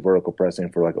 especially vertical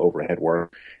pressing for like overhead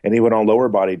work. And even on lower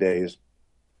body days,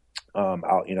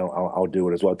 I'll do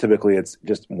it as well. Typically, it's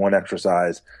just one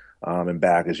exercise, and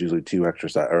back is usually 2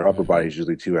 exercises, or upper body is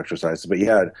usually 2 exercises. But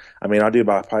yeah, I mean, I'll do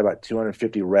probably about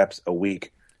 250 reps a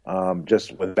week,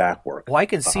 just with back work. Well, I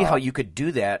can see how you could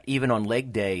do that even on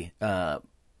leg day,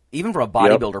 even from a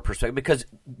bodybuilder perspective, because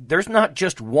there's not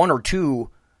just 1 or 2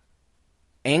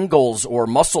 angles or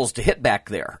muscles to hit back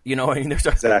there.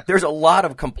 There's a lot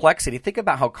of complexity. Think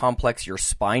about how complex your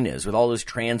spine is with all those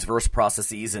transverse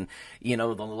processes and, the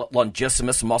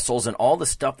longissimus muscles and all the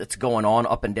stuff that's going on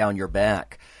up and down your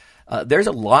back. There's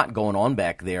a lot going on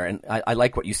back there. And I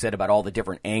like what you said about all the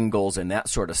different angles and that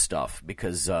sort of stuff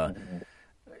because,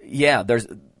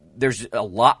 there's a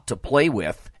lot to play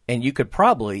with. And you could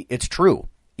probably, it's true,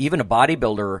 even a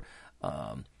bodybuilder,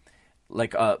 I'll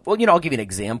give you an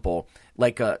example.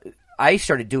 I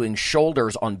started doing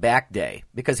shoulders on back day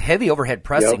because heavy overhead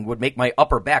pressing would make my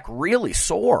upper back really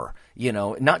sore,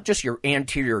 not just your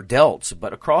anterior delts,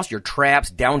 but across your traps,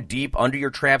 down deep under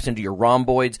your traps, into your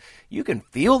rhomboids. You can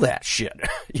feel that shit,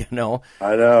 I know.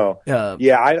 I'm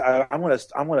going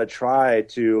to try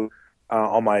to,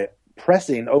 on my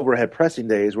overhead pressing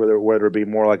days, whether it be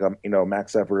more like a,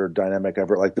 max effort or dynamic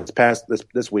effort, like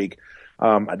this week,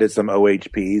 I did some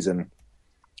OHPs and,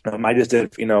 I just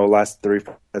did, last 3,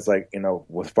 it's like,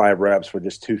 with 5 reps with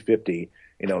just 250,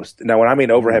 now when I mean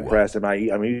overhead press, I'm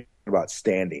usually about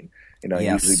standing, I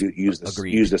usually use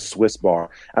the Swiss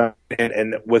bar.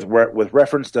 And with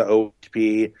reference to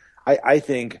OHP, I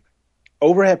think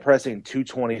overhead pressing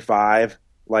 225,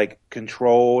 like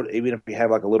controlled, even if you have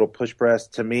like a little push press,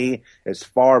 to me, is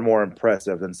far more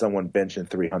impressive than someone benching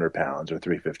 300 pounds or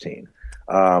 315.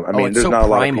 There's not a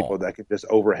lot of people that can just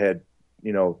overhead,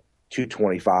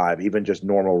 225, even just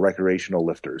normal recreational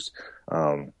lifters.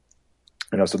 So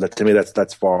that to me,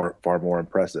 that's far more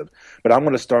impressive. But I'm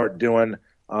going to start doing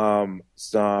obviously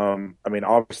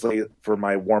for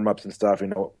my warm ups and stuff,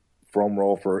 foam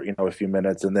roll for a few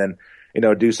minutes, and then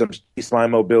do some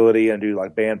spine mobility and do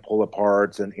like band pull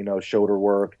aparts and shoulder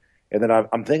work, and then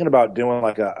I'm thinking about doing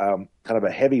like a kind of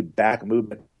a heavy back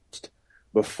movement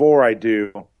before I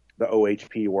do the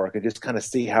OHP work and just kind of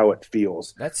see how it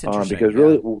feels. That's interesting.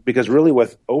 Because really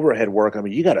with overhead work,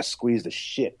 you got to squeeze the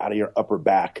shit out of your upper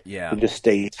back to just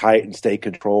stay tight and stay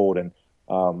controlled. And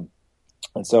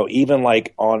so even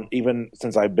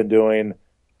since I've been doing,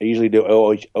 I usually do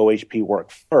OHP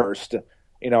work first.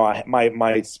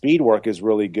 My speed work is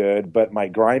really good, but my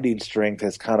grinding strength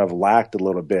has kind of lacked a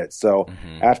little bit. So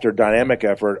after dynamic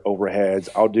effort overheads,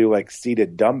 I'll do like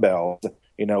seated dumbbells,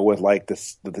 with like the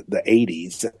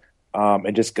 80s.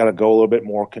 And just got to go a little bit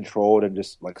more controlled and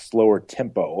just like slower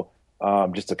tempo,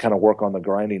 just to kind of work on the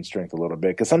grinding strength a little bit.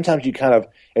 Because sometimes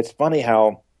it's funny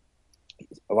how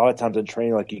a lot of times in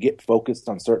training, like you get focused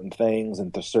on certain things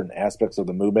and to certain aspects of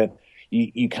the movement,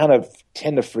 you kind of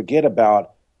tend to forget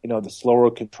about, the slower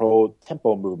controlled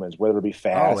tempo movements, whether it be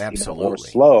fast or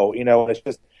slow.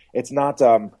 It's not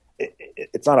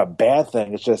a bad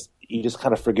thing. It's just, you just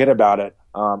kind of forget about it,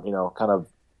 kind of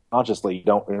consciously.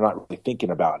 You're not really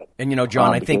thinking about it. And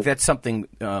John, I think that's something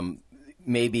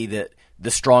maybe that the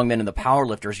strongmen and the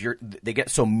powerlifters, they get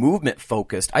so movement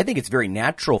focused. I think it's very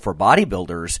natural for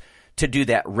bodybuilders to do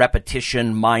that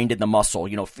repetition, mind in the muscle.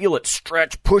 Feel it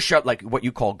stretch, push up, like what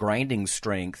you call grinding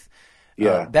strength.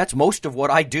 Yeah, that's most of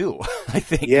what I do. I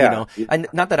think. And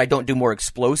not that I don't do more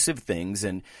explosive things,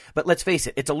 but let's face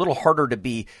it, it's a little harder to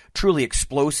be truly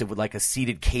explosive with like a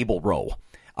seated cable row.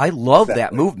 I love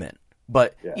that movement.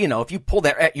 But, if you pull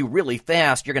that at you really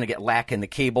fast, you're going to get lack in the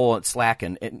cable and slack,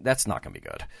 and that's not going to be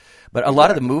good. But a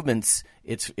lot of the movements,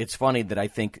 it's funny that I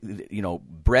think,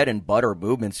 bread and butter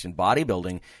movements in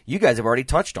bodybuilding, you guys have already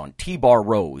touched on. T-bar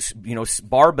rows,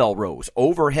 barbell rows,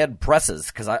 overhead presses,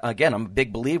 because, I'm a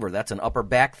big believer that's an upper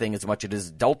back thing as much as it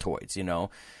is deltoids,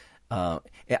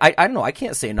 I don't know. I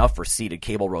can't say enough for seated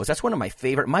cable rows. That's one of my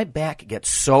favorite. My back gets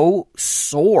so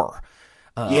sore.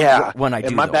 When I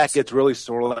do my those. back gets really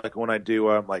sore like when I do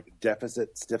like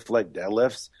deficit stiff leg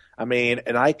deadlifts.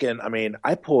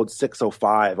 I pulled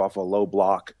 605 off a low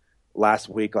block last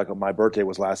week. Like my birthday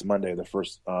was last Monday, the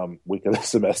first week of the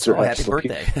semester. Oh, happy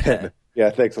birthday!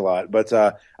 Yeah, thanks a lot. But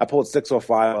I pulled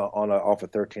 605 off a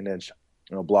 13-inch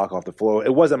block off the floor.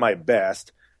 It wasn't my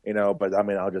best, but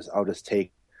I'll just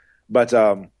take. But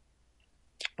and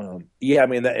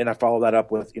I follow that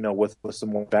up with with some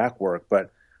more back work, but.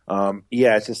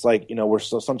 It's just like,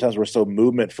 sometimes we're so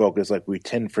movement focused, like we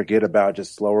tend to forget about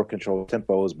just slower control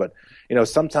tempos. But,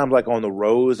 sometimes like on the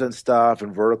rows and stuff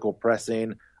and vertical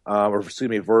pressing,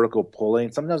 vertical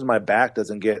pulling, sometimes my back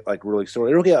doesn't get like really sore.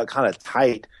 It'll get kind of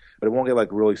tight, but it won't get like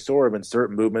really sore. And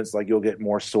certain movements, like you'll get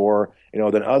more sore,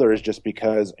 than others just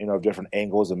because, of different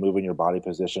angles and moving your body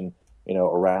position,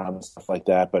 around and stuff like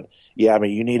that. But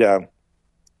you need a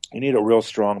real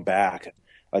strong back.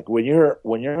 Like when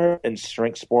you're in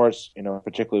strength sports,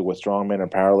 particularly with strongman and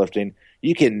powerlifting,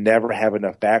 you can never have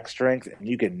enough back strength and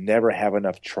you can never have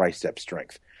enough tricep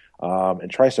strength. And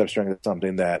tricep strength is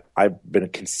something that I've been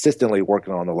consistently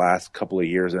working on the last couple of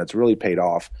years, and it's really paid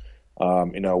off.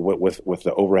 With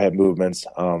the overhead movements,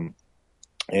 and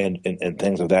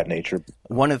things of that nature.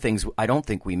 One of the things I don't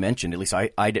think we mentioned, at least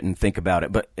I didn't think about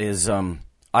it, but is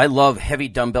I love heavy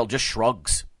dumbbell just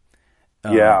shrugs.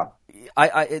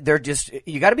 They're just,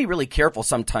 you got to be really careful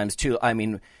sometimes too. I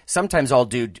mean, sometimes I'll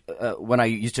do, when I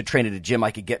used to train at a gym,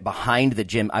 I could get behind the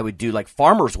gym. I would do like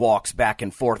farmer's walks back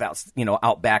and forth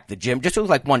out back the gym. Just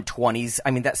like 120s.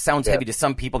 I mean, that sounds heavy to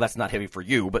some people. That's not heavy for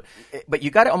you, but you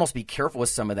got to almost be careful with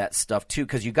some of that stuff too,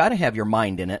 because you got to have your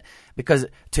mind in it. Because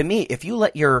to me, if you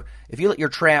let your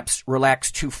traps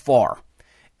relax too far,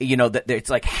 that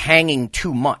it's like hanging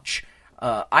too much.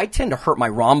 I tend to hurt my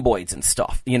rhomboids and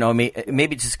stuff,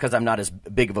 maybe just because I'm not as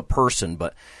big of a person,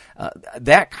 but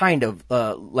that kind of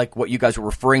like what you guys were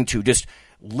referring to, just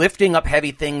lifting up heavy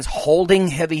things, holding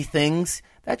heavy things,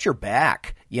 that's your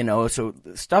back, so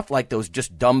stuff like those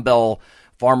just dumbbell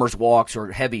farmer's walks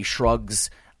or heavy shrugs.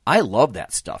 I love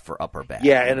that stuff for upper back.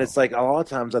 Yeah, and it's like a lot of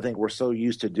times I think we're so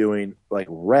used to doing like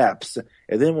reps,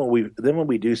 and then when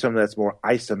we do something that's more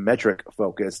isometric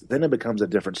focused, then it becomes a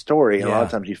different story. And a lot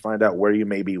of times you find out where you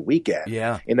may be weak at.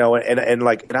 Yeah,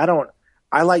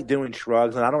 I like doing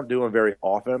shrugs, and I don't do them very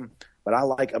often. But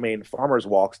farmer's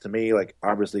walks to me, like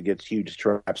obviously gets huge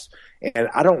traps, and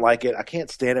I don't like it. I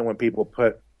can't stand it when people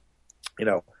put,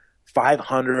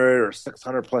 500 or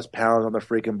 600 plus pounds on the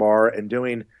freaking bar and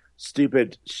doing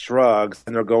stupid shrugs,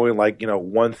 and they're going like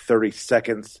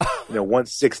 1/32,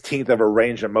 1/16 of a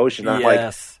range of motion. I'm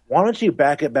like, why don't you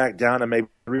back it back down to maybe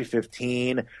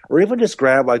 315, or even just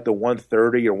grab like the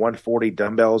 130 or 140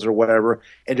 dumbbells or whatever,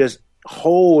 and just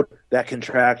hold that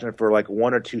contraction for like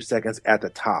 1 or 2 seconds at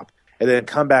the top, and then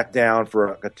come back down for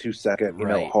like a 2 second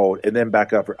hold, and then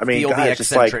back up. Guys,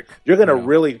 just like you're gonna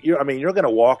you're gonna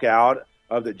walk out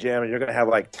of the gym and you're going to have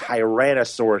like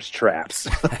Tyrannosaurus traps.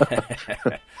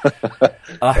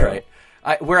 All right.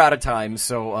 We're out of time.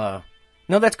 So,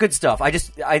 no, that's good stuff. I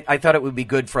thought it would be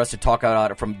good for us to talk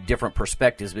about it from different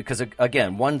perspectives because,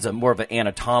 again, one's more of an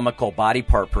anatomical body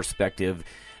part perspective.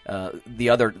 The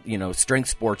other, strength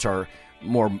sports are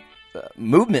more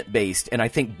movement based. And I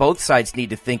think both sides need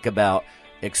to think about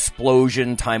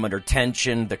explosion, time under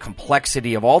tension, the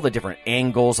complexity of all the different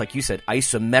angles, like you said,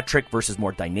 isometric versus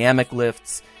more dynamic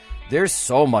lifts. There's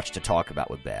so much to talk about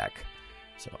with back.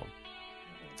 So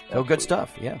good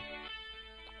stuff. Yeah.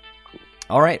 Cool.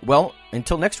 All right. Well,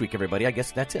 until next week, everybody, I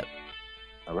guess that's it.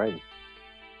 All right.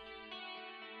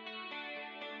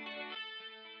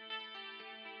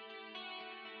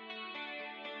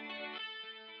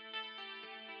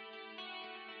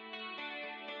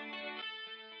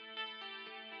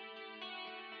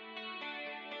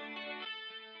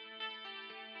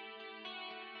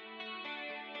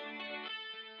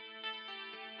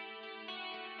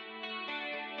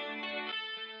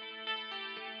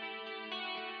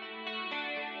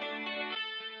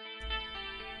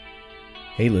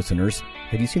 Hey listeners,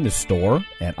 have you seen the store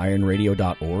at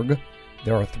ironradio.org?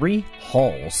 There are 3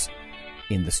 halls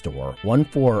in the store, one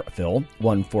for Phil,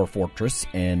 one for Fortress,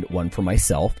 and one for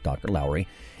myself, Dr. Lowry,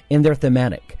 and they're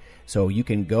thematic. So you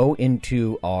can go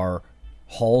into our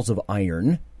Halls of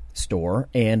Iron store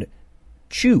and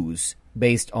choose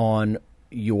based on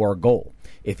your goal.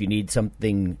 If you need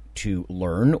something to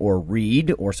learn or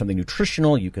read or something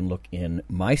nutritional, you can look in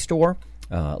my store,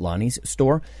 Lonnie's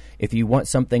store. If you want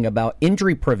something about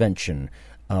injury prevention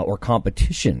or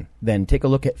competition, then take a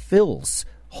look at Phil's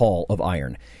Hall of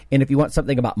Iron. And if you want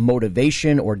something about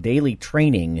motivation or daily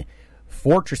training,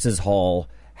 Fortress's Hall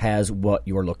has what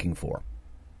you're looking for.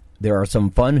 There are some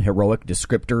fun, heroic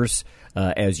descriptors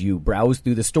as you browse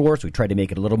through the store, so we try to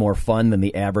make it a little more fun than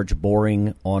the average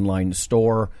boring online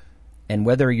store. And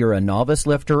whether you're a novice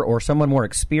lifter or someone more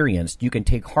experienced, you can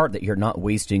take heart that you're not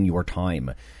wasting your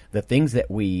time. The things that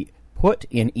we put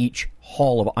in each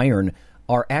Hall of Iron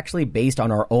are actually based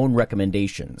on our own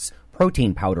recommendations.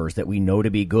 Protein powders that we know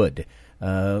to be good,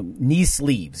 knee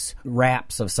sleeves,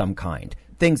 wraps of some kind,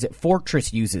 things that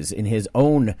Fortress uses in his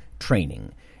own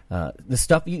training. The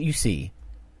stuff you see,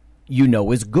 you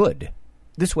know is good.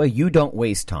 This way you don't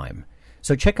waste time.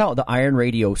 So check out the Iron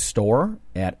Radio store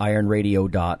at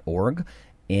ironradio.org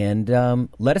and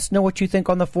let us know what you think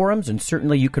on the forums, and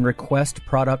certainly you can request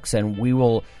products and we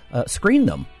will screen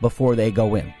them before they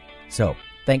go in. So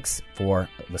thanks for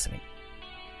listening.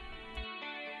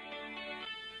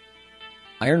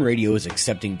 Iron Radio is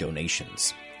accepting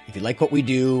donations. If you like what we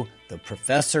do, the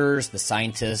professors, the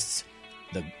scientists,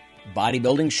 the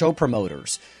bodybuilding show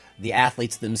promoters, the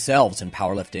athletes themselves in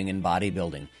powerlifting and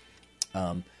bodybuilding,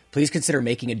 please consider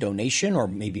making a donation or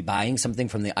maybe buying something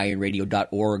from the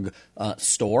ironradio.org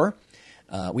store.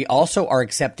 We also are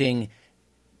accepting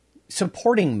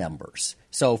supporting members.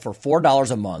 So for $4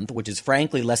 a month, which is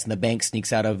frankly less than the bank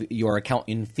sneaks out of your account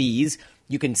in fees,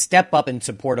 you can step up and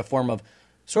support a form of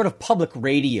sort of public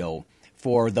radio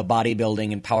for the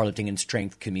bodybuilding and powerlifting and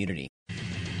strength community.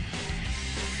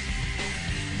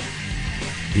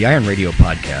 The Iron Radio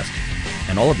podcast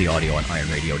and all of the audio on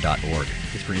ironradio.org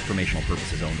is for informational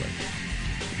purposes only.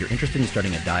 If you're interested in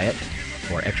starting a diet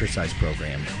or exercise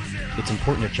program, it's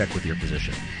important to check with your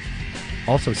physician.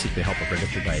 Also seek the help of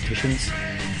registered dietitians,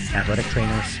 athletic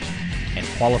trainers, and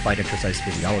qualified exercise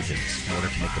physiologists in order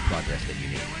to make the progress that you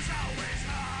need.